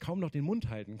kaum noch den Mund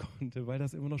halten konnte, weil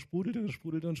das immer noch sprudelte und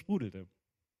sprudelte und sprudelte.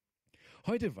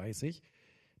 Heute weiß ich,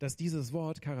 dass dieses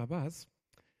Wort Karabas,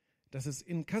 dass es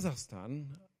in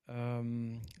Kasachstan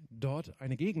dort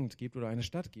eine Gegend gibt oder eine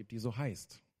Stadt gibt, die so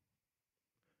heißt.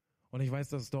 Und ich weiß,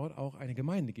 dass es dort auch eine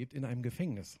Gemeinde gibt in einem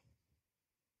Gefängnis.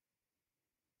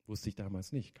 Wusste ich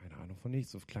damals nicht, keine Ahnung von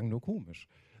nichts, das klang nur komisch.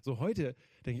 So heute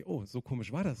denke ich, oh, so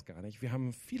komisch war das gar nicht. Wir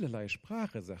haben vielerlei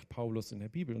Sprache, sagt Paulus in der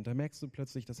Bibel, und da merkst du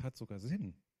plötzlich, das hat sogar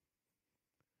Sinn.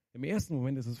 Im ersten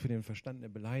Moment ist es für den Verstand eine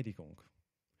Beleidigung,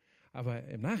 aber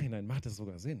im Nachhinein macht es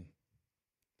sogar Sinn.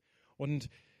 Und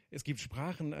es gibt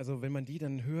Sprachen, also wenn man die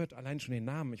dann hört, allein schon den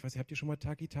Namen, ich weiß nicht, habt ihr schon mal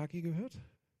Taki Taki gehört?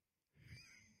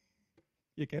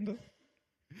 Ihr kennt das?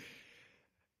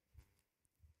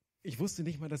 Ich wusste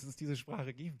nicht mal, dass es diese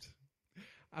Sprache gibt.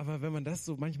 Aber wenn man das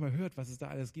so manchmal hört, was es da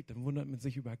alles gibt, dann wundert man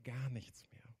sich über gar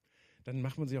nichts mehr. Dann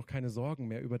macht man sich auch keine Sorgen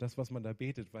mehr über das, was man da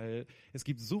betet, weil es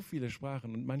gibt so viele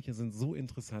Sprachen und manche sind so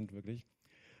interessant wirklich.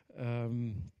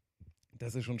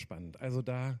 Das ist schon spannend. Also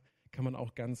da kann man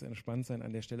auch ganz entspannt sein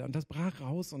an der Stelle. Und das brach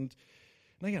raus und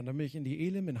naja, dann bin ich in die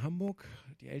Elim in Hamburg,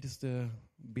 die älteste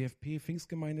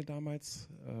BFP-Pfingstgemeinde damals,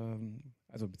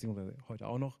 also beziehungsweise heute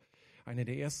auch noch, eine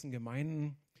der ersten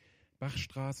Gemeinden,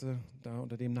 Bachstraße, da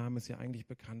unter dem Namen ist ja eigentlich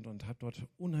bekannt, und habe dort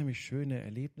unheimlich schöne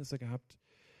Erlebnisse gehabt.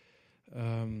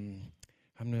 Haben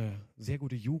eine sehr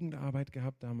gute Jugendarbeit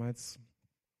gehabt damals,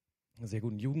 einen sehr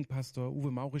guten Jugendpastor.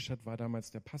 Uwe Maurischat war damals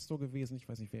der Pastor gewesen. Ich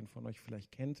weiß nicht, wer ihn von euch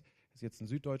vielleicht kennt. Ist jetzt in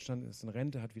Süddeutschland, ist in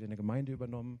Rente, hat wieder eine Gemeinde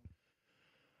übernommen,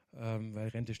 weil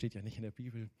Rente steht ja nicht in der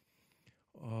Bibel.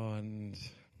 Und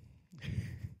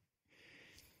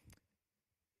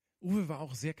Uwe war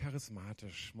auch sehr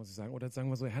charismatisch, muss ich sagen. Oder sagen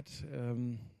wir so, er hat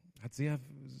sehr,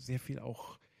 sehr viel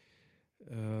auch,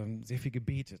 sehr viel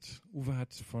gebetet. Uwe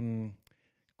hat von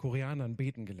Koreanern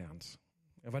beten gelernt.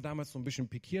 Er war damals so ein bisschen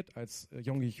pikiert, als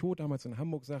Yonggi Cho damals in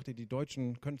Hamburg sagte, die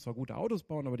Deutschen können zwar gute Autos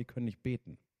bauen, aber die können nicht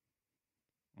beten.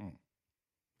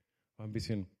 War ein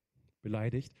bisschen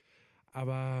beleidigt.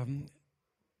 Aber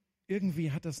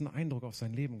irgendwie hat das einen Eindruck auf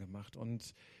sein Leben gemacht.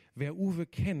 Und wer Uwe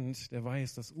kennt, der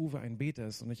weiß, dass Uwe ein Beter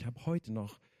ist. Und ich habe heute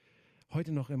noch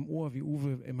im Ohr, wie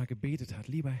Uwe immer gebetet hat.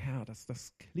 Lieber Herr,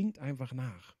 das klingt einfach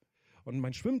nach. Und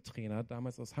mein Schwimmtrainer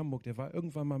damals aus Hamburg, der war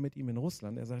irgendwann mal mit ihm in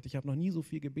Russland. Er sagte, ich habe noch nie so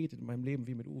viel gebetet in meinem Leben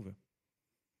wie mit Uwe.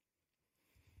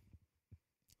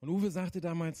 Und Uwe sagte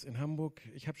damals in Hamburg,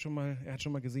 er hat schon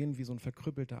mal gesehen, wie so ein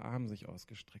verkrüppelter Arm sich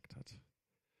ausgestreckt hat.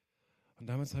 Und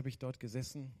damals habe ich dort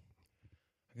gesessen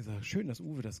und gesagt, schön, dass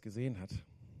Uwe das gesehen hat.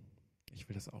 Ich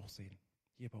will das auch sehen,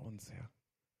 hier bei uns, Herr.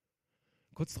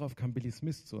 Kurz darauf kam Billy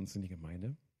Smith zu uns in die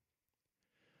Gemeinde.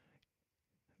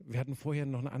 Wir hatten vorher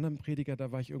noch einen anderen Prediger,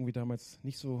 da war ich irgendwie damals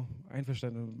nicht so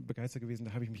einverstanden und begeistert gewesen,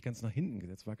 da habe ich mich ganz nach hinten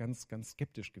gesetzt, war ganz, ganz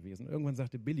skeptisch gewesen. Irgendwann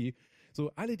sagte Billy,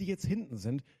 so alle, die jetzt hinten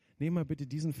sind, nehmen mal bitte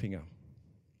diesen Finger.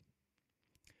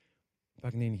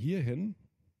 Packen den hier hin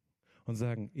und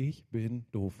sagen, ich bin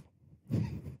doof.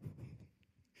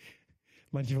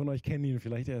 Manche von euch kennen ihn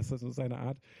vielleicht, er ist das so seine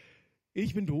Art.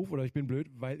 Ich bin doof oder ich bin blöd,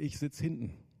 weil ich sitze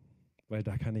hinten, weil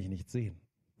da kann ich nichts sehen.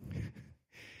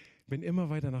 Bin immer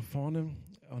weiter nach vorne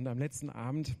und am letzten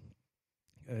Abend,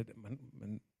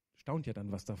 man staunt ja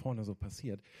dann, was da vorne so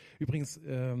passiert. Übrigens,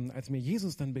 als mir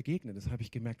Jesus dann begegnet ist, habe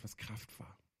ich gemerkt, was Kraft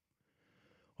war.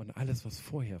 Und alles, was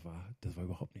vorher war, das war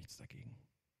überhaupt nichts dagegen.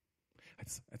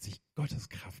 Als ich Gottes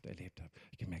Kraft erlebt habe, habe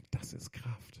ich gemerkt, das ist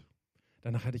Kraft.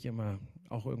 Danach hatte ich immer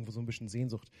auch irgendwo so ein bisschen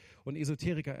Sehnsucht. Und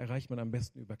Esoteriker erreicht man am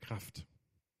besten über Kraft.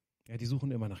 Ja, die suchen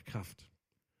immer nach Kraft.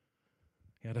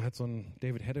 Ja, da hat so ein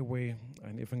David Hathaway,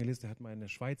 ein Evangelist, der hat mal in der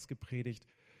Schweiz gepredigt,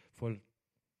 vor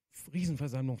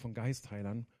Riesenversammlung von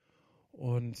Geistheilern.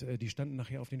 Und die standen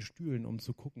nachher auf den Stühlen, um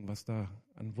zu gucken, was da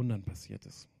an Wundern passiert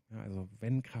ist. Ja, also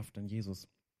wenn Kraft, dann Jesus.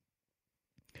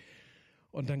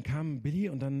 Und dann kam Billy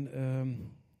und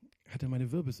dann hatte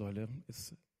meine Wirbelsäule,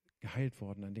 ist geheilt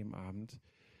worden an dem Abend.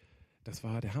 Das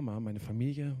war der Hammer. Meine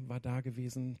Familie war da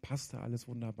gewesen, passte alles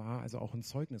wunderbar, also auch ein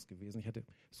Zeugnis gewesen. Ich hatte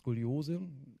Skoliose,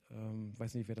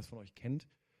 weiß nicht, wer das von euch kennt,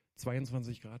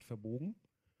 22 Grad verbogen.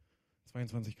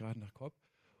 22 Grad nach Kopf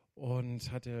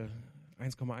und hatte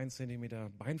 1,1 Zentimeter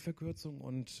Beinverkürzung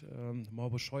und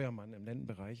Morbus Scheuermann im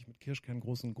Lendenbereich mit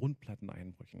kirschkerngroßen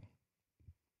Grundplatteneinbrüchen.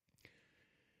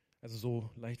 Also so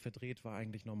leicht verdreht war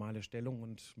eigentlich normale Stellung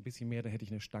und ein bisschen mehr, da hätte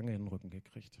ich eine Stange in den Rücken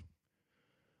gekriegt.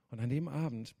 Und an dem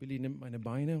Abend, Billy nimmt meine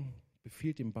Beine,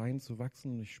 befiehlt dem Bein zu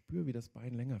wachsen und ich spüre, wie das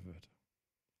Bein länger wird.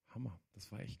 Hammer,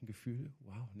 das war echt ein Gefühl,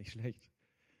 wow, nicht schlecht.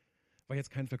 War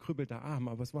jetzt kein verkrüppelter Arm,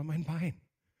 aber es war mein Bein.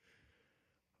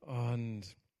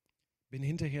 Und bin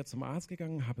hinterher zum Arzt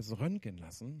gegangen, habe es röntgen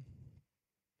lassen.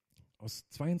 Aus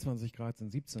 22 Grad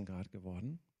sind 17 Grad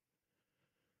geworden.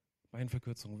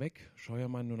 Beinverkürzung weg,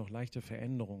 Scheuermann nur noch leichte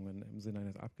Veränderungen im Sinne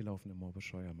eines abgelaufenen Morbus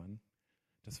Scheuermann.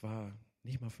 Das war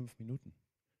nicht mal 5 Minuten.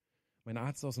 Mein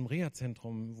Arzt aus dem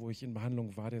Reha-Zentrum, wo ich in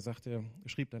Behandlung war, der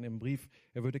schrieb dann im Brief,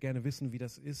 er würde gerne wissen, wie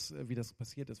das ist, wie das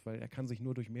passiert ist, weil er kann sich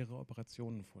nur durch mehrere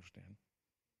Operationen vorstellen.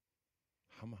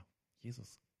 Hammer,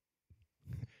 Jesus.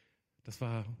 Das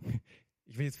war,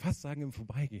 ich will jetzt fast sagen, im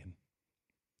Vorbeigehen.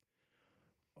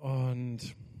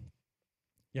 Und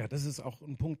ja, das ist auch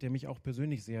ein Punkt, der mich auch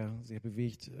persönlich sehr, sehr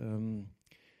bewegt.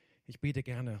 Ich bete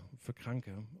gerne für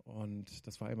Kranke und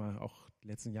das war immer auch die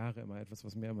letzten Jahre immer etwas,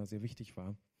 was mir immer sehr wichtig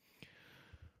war.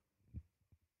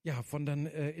 Ja, von dann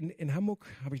in Hamburg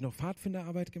habe ich noch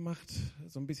Pfadfinderarbeit gemacht,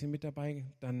 so ein bisschen mit dabei.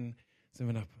 Dann sind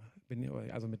wir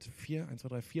mit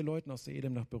 4 Leuten aus der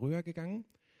Edem nach Beröa gegangen.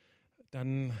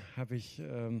 Dann habe ich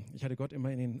hatte Gott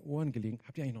immer in den Ohren gelegen.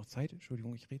 Habt ihr eigentlich noch Zeit?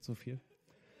 Entschuldigung, ich rede so viel.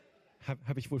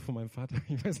 Habe ich wohl von meinem Vater,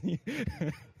 ich weiß nie.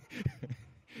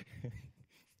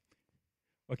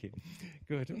 Okay,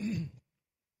 gut.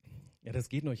 Ja, das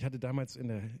geht noch. Ich hatte damals in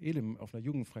der Elim auf einer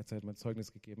Jugendfreizeit mein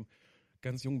Zeugnis gegeben.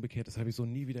 Ganz jung bekehrt, das habe ich so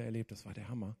nie wieder erlebt. Das war der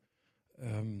Hammer.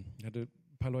 Ich hatte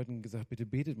ein paar Leuten gesagt, bitte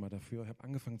betet mal dafür. Ich habe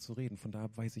angefangen zu reden. Von da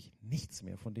ab weiß ich nichts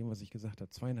mehr von dem, was ich gesagt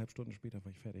habe. 2,5 Stunden später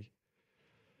war ich fertig.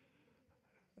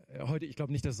 Heute, ich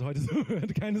glaube nicht, dass es heute so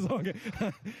wird, keine Sorge.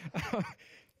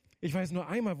 Ich weiß nur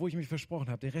einmal, wo ich mich versprochen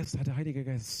habe. Der Rest hat der Heilige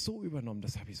Geist so übernommen,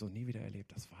 das habe ich so nie wieder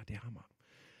erlebt. Das war der Hammer.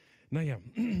 Naja,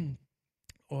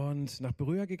 und nach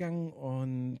Beröa gegangen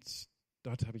und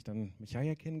dort habe ich dann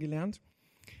Michaia kennengelernt.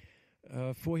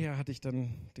 Vorher hatte ich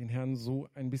dann den Herrn so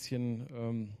ein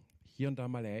bisschen hier und da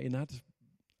mal erinnert,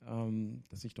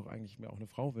 dass ich doch eigentlich mir auch eine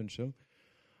Frau wünsche,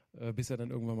 bis er dann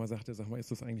irgendwann mal sagte, sag mal,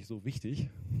 ist das eigentlich so wichtig?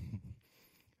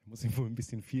 Muss ihn wohl ein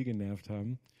bisschen viel genervt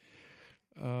haben.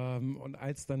 Und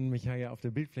als dann Michaia auf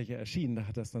der Bildfläche erschien, da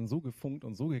hat das dann so gefunkt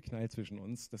und so geknallt zwischen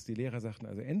uns, dass die Lehrer sagten,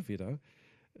 also entweder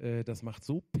das macht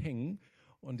so Peng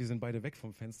und die sind beide weg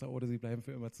vom Fenster oder sie bleiben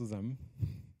für immer zusammen.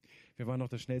 Wir waren noch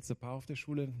das schnellste Paar auf der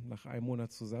Schule, nach 1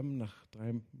 Monat zusammen, nach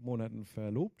 3 Monaten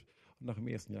verlobt und nach dem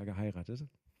 1. Jahr geheiratet.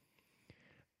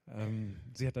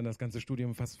 Sie hat dann das ganze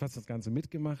Studium, fast das Ganze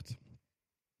mitgemacht.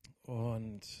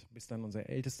 Und bis dann unser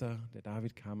Ältester, der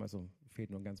David, kam, also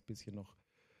fehlt nur ein ganz bisschen noch.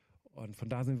 Und von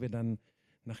da sind wir dann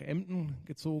nach Emden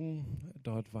gezogen.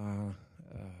 Dort war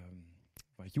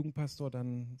ich Jugendpastor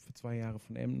dann für 2 Jahre.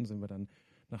 Von Emden sind wir dann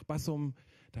nach Bassum.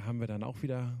 Da haben wir dann auch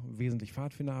wieder wesentlich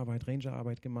Pfadfinderarbeit,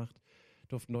 Rangerarbeit gemacht.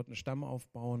 Durften dort einen Stamm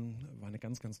aufbauen. War eine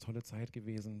ganz, ganz tolle Zeit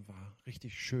gewesen. War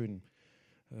richtig schön.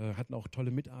 Hatten auch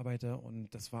tolle Mitarbeiter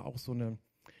und das war auch so eine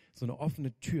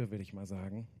offene Tür, würde ich mal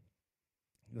sagen.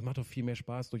 Das macht doch viel mehr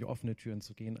Spaß, durch offene Türen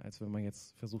zu gehen, als wenn man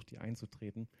jetzt versucht, die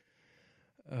einzutreten.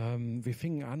 Wir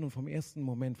fingen an und vom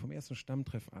ersten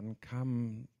Stammtreff an,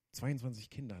 kamen 22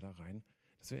 Kinder da rein,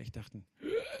 dass wir echt dachten,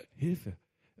 Hilfe,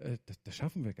 das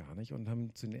schaffen wir gar nicht. Und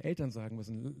haben zu den Eltern sagen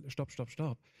müssen, stopp,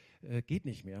 geht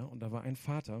nicht mehr. Und da war ein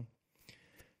Vater,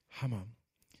 Hammer,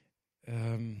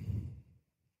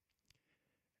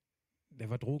 der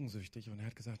war drogensüchtig und er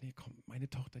hat gesagt, nee, komm, meine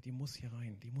Tochter, die muss hier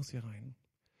rein.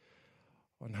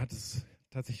 Und hat es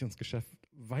tatsächlich uns geschafft,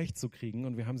 weich zu kriegen.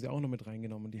 Und wir haben sie auch noch mit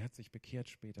reingenommen und die hat sich bekehrt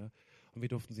später. Und wir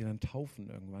durften sie dann taufen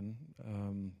irgendwann,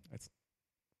 als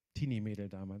Teenie-Mädel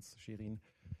damals, Shirin.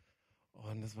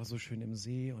 Und das war so schön im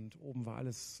See und oben war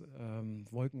alles,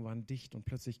 Wolken waren dicht und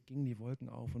plötzlich gingen die Wolken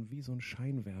auf und wie so ein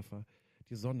Scheinwerfer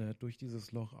die Sonne durch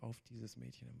dieses Loch auf dieses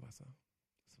Mädchen im Wasser.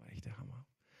 Das war echt der Hammer.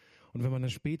 Und wenn man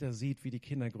dann später sieht, wie die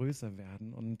Kinder größer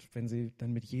werden und wenn sie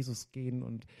dann mit Jesus gehen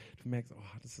und du merkst,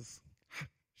 oh, das ist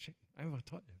einfach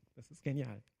toll, das ist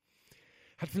genial.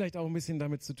 Hat vielleicht auch ein bisschen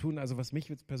damit zu tun, also was mich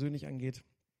jetzt persönlich angeht,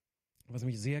 was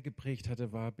mich sehr geprägt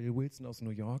hatte, war Bill Wilson aus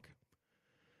New York.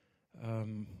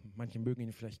 Manche mögen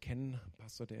ihn vielleicht kennen,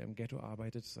 Pastor, der im Ghetto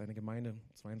arbeitet, seine Gemeinde,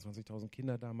 22.000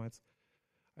 Kinder damals,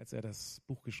 als er das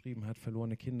Buch geschrieben hat,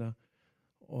 Verlorene Kinder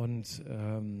und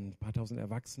ein paar tausend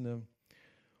Erwachsene.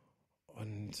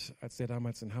 Und als der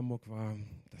damals in Hamburg war,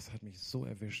 das hat mich so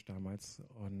erwischt damals.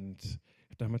 Und ich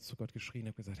habe damals zu Gott geschrien,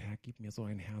 habe gesagt, Herr, gib mir so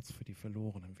ein Herz für die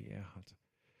Verlorenen, wie er hat.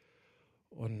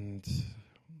 Und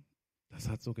das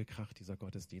hat so gekracht, dieser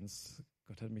Gottesdienst.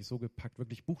 Gott hat mich so gepackt,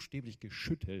 wirklich buchstäblich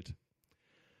geschüttelt.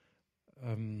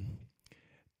 Und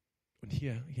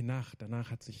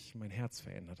danach hat sich mein Herz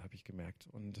verändert, habe ich gemerkt.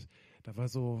 Und da war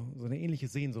so eine ähnliche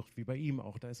Sehnsucht wie bei ihm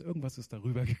auch. Irgendwas ist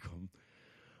darüber gekommen.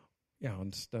 Ja,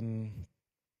 und dann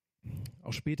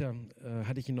auch später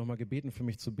hatte ich ihn nochmal gebeten, für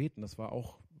mich zu beten. Das war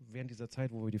auch während dieser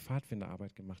Zeit, wo wir die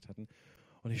Pfadfinderarbeit gemacht hatten.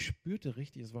 Und ich spürte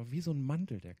richtig, es war wie so ein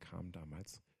Mantel, der kam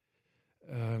damals.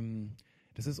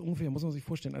 Das ist ungefähr, muss man sich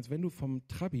vorstellen, als wenn du vom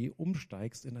Trabi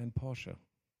umsteigst in einen Porsche.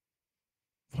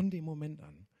 Von dem Moment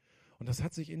an. Und das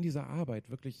hat sich in dieser Arbeit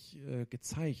wirklich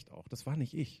gezeigt auch. Das war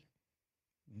nicht ich.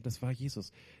 Das war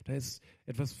Jesus. Da ist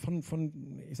etwas von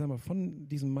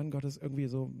diesem Mann Gottes irgendwie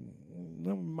so,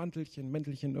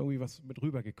 Mäntelchen irgendwie was mit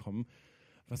rübergekommen,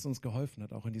 was uns geholfen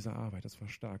hat, auch in dieser Arbeit. Das war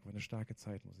stark, war eine starke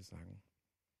Zeit, muss ich sagen.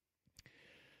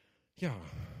 Ja,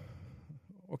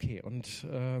 okay, und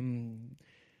dann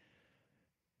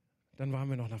waren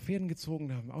wir noch nach Pferden gezogen,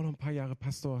 da haben wir auch noch ein paar Jahre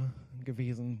Pastor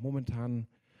gewesen. Momentan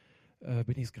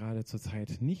bin ich es gerade zur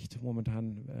Zeit nicht.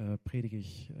 Momentan predige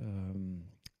ich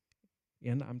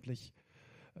ehrenamtlich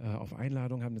auf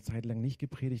Einladung, haben eine Zeit lang nicht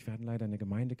gepredigt. Wir hatten leider eine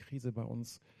Gemeindekrise bei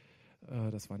uns.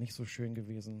 Das war nicht so schön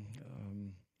gewesen.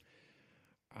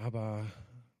 Aber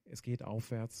es geht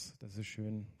aufwärts, das ist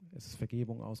schön. Es ist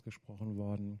Vergebung ausgesprochen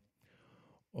worden.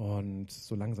 Und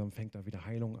so langsam fängt da wieder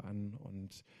Heilung an.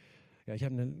 Und ja, ich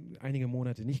habe einige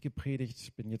Monate nicht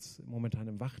gepredigt, bin jetzt momentan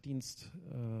im Wachdienst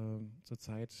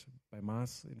zurzeit bei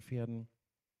Maas in Pferden.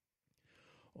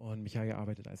 Und Michael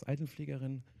arbeitet als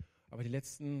Altenpflegerin. Aber die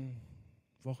letzten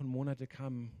Wochen, Monate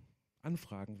kamen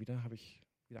Anfragen wieder, habe ich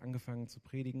wieder angefangen zu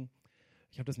predigen.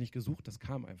 Ich habe das nicht gesucht, das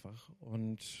kam einfach.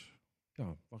 Und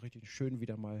ja, war richtig schön,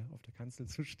 wieder mal auf der Kanzel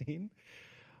zu stehen.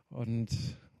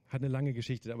 Und hat eine lange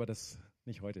Geschichte, aber das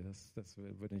nicht heute, das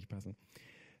würde nicht passen.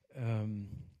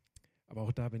 Aber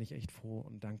auch da bin ich echt froh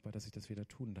und dankbar, dass ich das wieder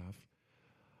tun darf.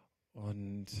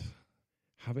 Und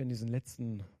habe in diesen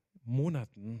letzten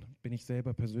Monaten bin ich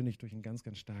selber persönlich durch einen ganz,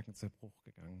 ganz starken Zerbruch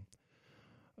gegangen.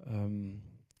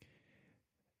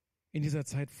 In dieser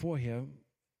Zeit vorher,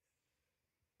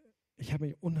 ich habe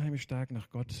mich unheimlich stark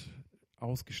nach Gott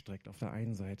ausgestreckt auf der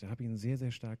einen Seite, habe ihn sehr,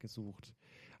 sehr stark gesucht.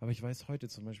 Aber ich weiß heute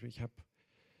zum Beispiel, ich habe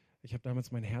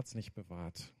damals mein Herz nicht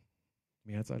bewahrt.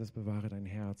 Mehr als alles bewahre dein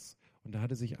Herz. Und da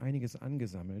hatte sich einiges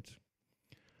angesammelt.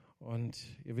 Und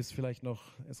ihr wisst vielleicht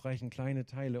noch, es reichen kleine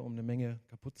Teile, um eine Menge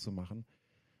kaputt zu machen.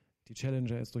 Die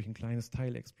Challenger ist durch ein kleines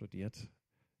Teil explodiert.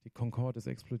 Die Concorde ist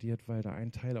explodiert, weil da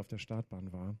ein Teil auf der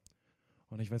Startbahn war.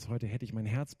 Und ich weiß, heute hätte ich mein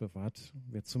Herz bewahrt,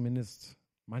 wäre zumindest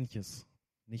manches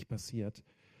nicht passiert.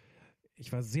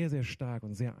 Ich war sehr, sehr stark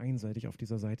und sehr einseitig auf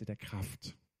dieser Seite der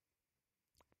Kraft.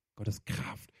 Gottes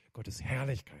Kraft, Gottes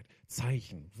Herrlichkeit,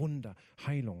 Zeichen, Wunder,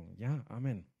 Heilung. Ja,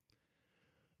 Amen.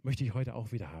 Möchte ich heute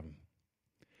auch wieder haben.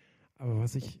 Aber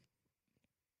was ich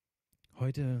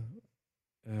heute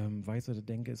weiß oder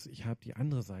denke, ist, ich habe die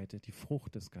andere Seite, die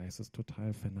Frucht des Geistes,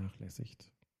 total vernachlässigt.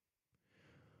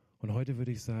 Und heute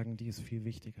würde ich sagen, die ist viel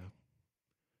wichtiger.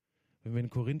 Wenn wir in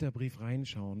den Korintherbrief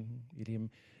reinschauen, ihr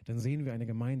Lieben, dann sehen wir eine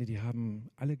Gemeinde, die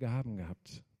haben alle Gaben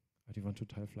gehabt, aber die waren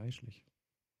total fleischlich.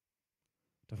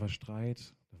 Da war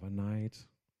Streit, da war Neid,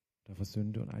 da war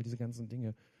Sünde und all diese ganzen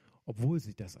Dinge, obwohl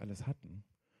sie das alles hatten.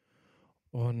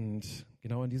 Und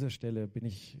genau an dieser Stelle bin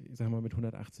ich, sag mal, mit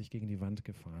 180 gegen die Wand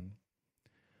gefahren.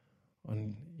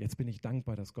 Und jetzt bin ich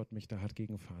dankbar, dass Gott mich da hat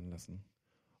gegenfahren lassen.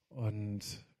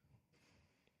 Und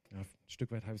ja, ein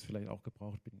Stück weit habe ich es vielleicht auch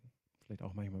gebraucht, bin vielleicht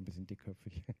auch manchmal ein bisschen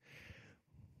dickköpfig. Ein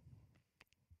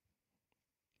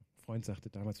Freund sagte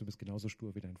damals, du bist genauso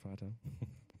stur wie dein Vater.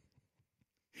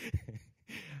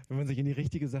 Wenn man sich in die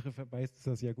richtige Sache verbeißt, ist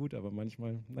das ja gut, aber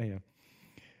manchmal, naja.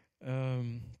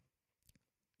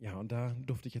 Ja, und da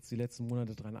durfte ich jetzt die letzten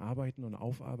Monate dran arbeiten und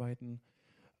aufarbeiten.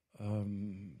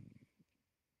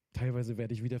 Teilweise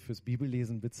werde ich wieder fürs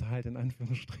Bibellesen bezahlt, in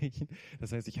Anführungsstrichen.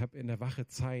 Das heißt, ich habe in der Wache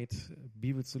Zeit,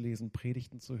 Bibel zu lesen,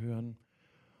 Predigten zu hören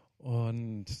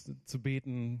und zu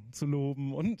beten, zu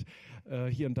loben und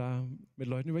hier und da mit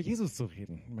Leuten über Jesus zu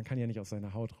reden. Man kann ja nicht aus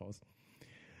seiner Haut raus.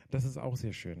 Das ist auch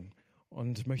sehr schön.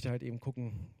 Und möchte halt eben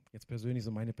gucken, jetzt persönlich,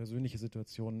 so meine persönliche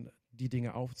Situation, die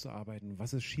Dinge aufzuarbeiten.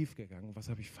 Was ist schiefgegangen? Was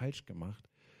habe ich falsch gemacht?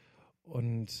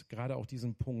 Und gerade auch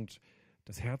diesen Punkt,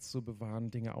 das Herz zu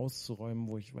bewahren, Dinge auszuräumen,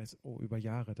 wo ich weiß, oh, über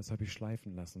Jahre, das habe ich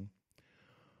schleifen lassen.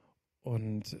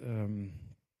 Und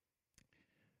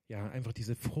einfach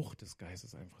diese Frucht des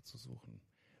Geistes einfach zu suchen.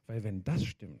 Weil wenn das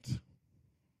stimmt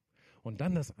und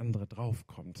dann das andere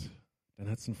draufkommt, dann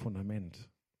hat es ein Fundament.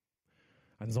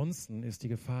 Ansonsten ist die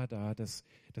Gefahr da, dass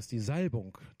die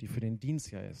Salbung, die für den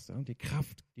Dienst ja ist, die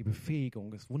Kraft, die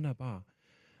Befähigung ist wunderbar.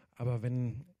 Aber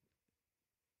wenn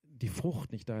die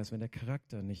Frucht nicht da ist, wenn der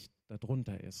Charakter nicht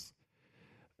darunter ist,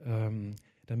 dann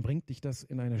bringt dich das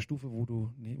in eine Stufe,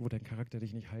 wo dein Charakter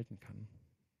dich nicht halten kann.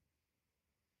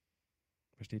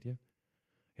 Versteht ihr?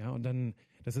 Ja, und dann,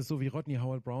 das ist so wie Rodney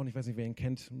Howard-Browne, ich weiß nicht, wer ihn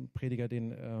kennt, ein Prediger,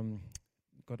 den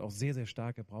Gott auch sehr, sehr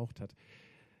stark gebraucht hat.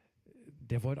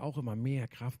 Der wollte auch immer mehr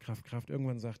Kraft.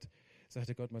 Irgendwann sagte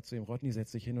Gott mal zu ihm, Rodney,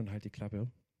 setz dich hin und halt die Klappe.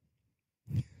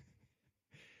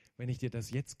 Wenn ich dir das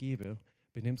jetzt gebe,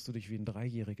 benimmst du dich wie ein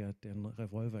Dreijähriger, der einen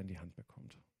Revolver in die Hand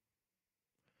bekommt.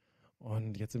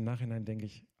 Und jetzt im Nachhinein denke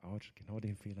ich, ouch, genau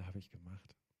den Fehler habe ich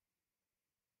gemacht.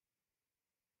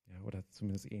 Ja, oder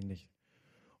zumindest ähnlich.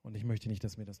 Und ich möchte nicht,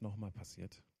 dass mir das nochmal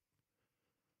passiert.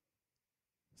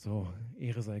 So,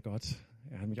 Ehre sei Gott.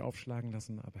 Er hat mich aufschlagen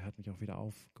lassen, aber er hat mich auch wieder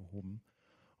aufgehoben.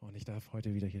 Und ich darf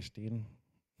heute wieder hier stehen.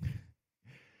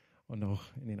 Und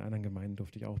auch in den anderen Gemeinden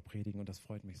durfte ich auch predigen. Und das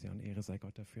freut mich sehr. Und Ehre sei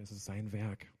Gott dafür. Es ist sein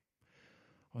Werk.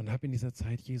 Und habe in dieser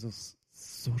Zeit Jesus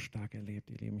so stark erlebt,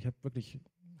 ihr Lieben. Ich habe wirklich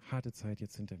harte Zeit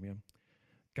jetzt hinter mir.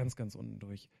 Ganz, ganz unten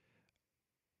durch.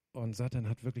 Und Satan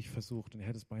hat wirklich versucht, und er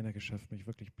hätte es beinahe geschafft, mich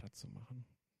wirklich platt zu machen.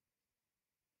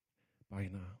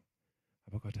 Beinahe.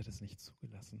 Aber Gott hat es nicht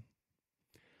zugelassen.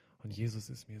 Und Jesus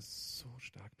ist mir so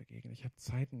stark begegnet. Ich habe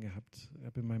Zeiten gehabt, ich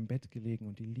habe in meinem Bett gelegen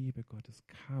und die Liebe Gottes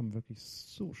kam wirklich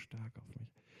so stark auf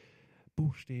mich.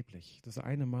 Buchstäblich. Das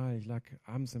eine Mal, ich lag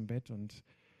abends im Bett und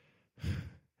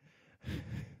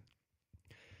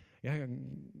ja,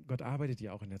 Gott arbeitet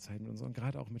ja auch in der Zeit mit uns und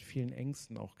gerade auch mit vielen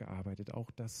Ängsten auch gearbeitet.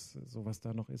 Auch das, so was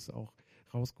da noch ist, auch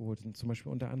rausgeholt. Und zum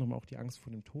Beispiel unter anderem auch die Angst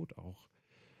vor dem Tod auch.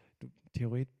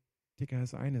 Theoretiker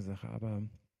ist eine Sache, aber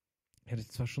ich hatte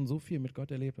zwar schon so viel mit Gott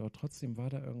erlebt, aber trotzdem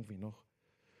war da irgendwie noch.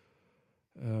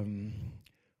 Und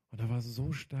da war es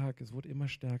so stark, es wurde immer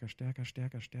stärker.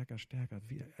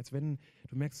 Wie, als wenn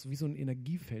du merkst, wie so ein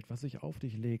Energiefeld, was sich auf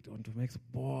dich legt und du merkst,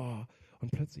 boah,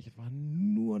 und plötzlich war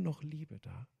nur noch Liebe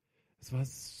da. Es war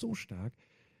so stark.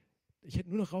 Ich hätte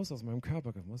nur noch raus aus meinem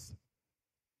Körper gemusst.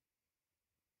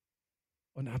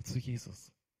 Und ab zu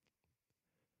Jesus.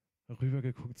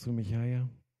 Rübergeguckt zu Michaja.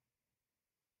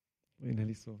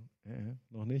 Innerlich so,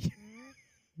 noch nicht.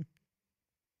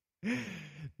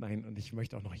 Nein, und ich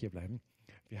möchte auch noch hier bleiben.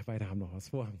 Wir beide haben noch was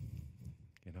vor.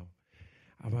 Genau.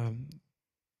 Aber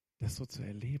das so zu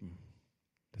erleben,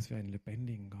 dass wir einen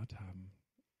lebendigen Gott haben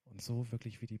und so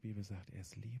wirklich, wie die Bibel sagt, er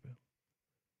ist Liebe.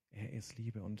 Er ist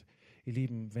Liebe. Und ihr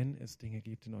Lieben, wenn es Dinge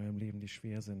gibt in eurem Leben, die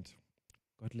schwer sind,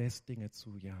 Gott lässt Dinge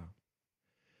zu, ja.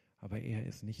 Aber er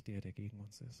ist nicht der gegen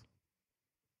uns ist.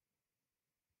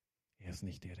 Er ist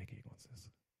nicht der gegen uns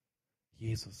ist.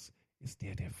 Jesus ist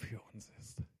der für uns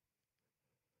ist.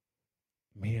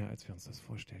 Mehr, als wir uns das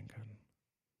vorstellen können.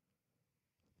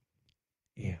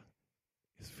 Er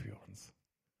ist für uns.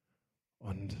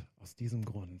 Und aus diesem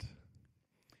Grund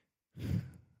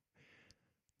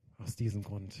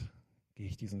gehe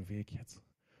ich diesen Weg jetzt.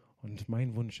 Und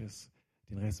mein Wunsch ist,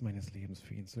 den Rest meines Lebens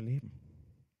für ihn zu leben.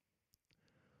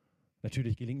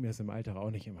 Natürlich gelingt mir das im Alltag auch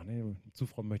nicht immer. Ne? Zu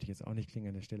fromm möchte ich jetzt auch nicht klingen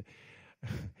an der Stelle.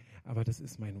 Aber das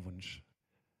ist mein Wunsch,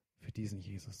 für diesen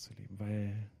Jesus zu leben,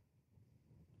 weil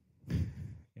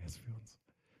er ist für uns.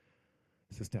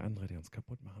 Es ist der andere, der uns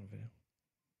kaputt machen will.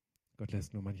 Gott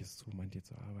lässt nur manches zu, meint ihr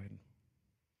zu arbeiten.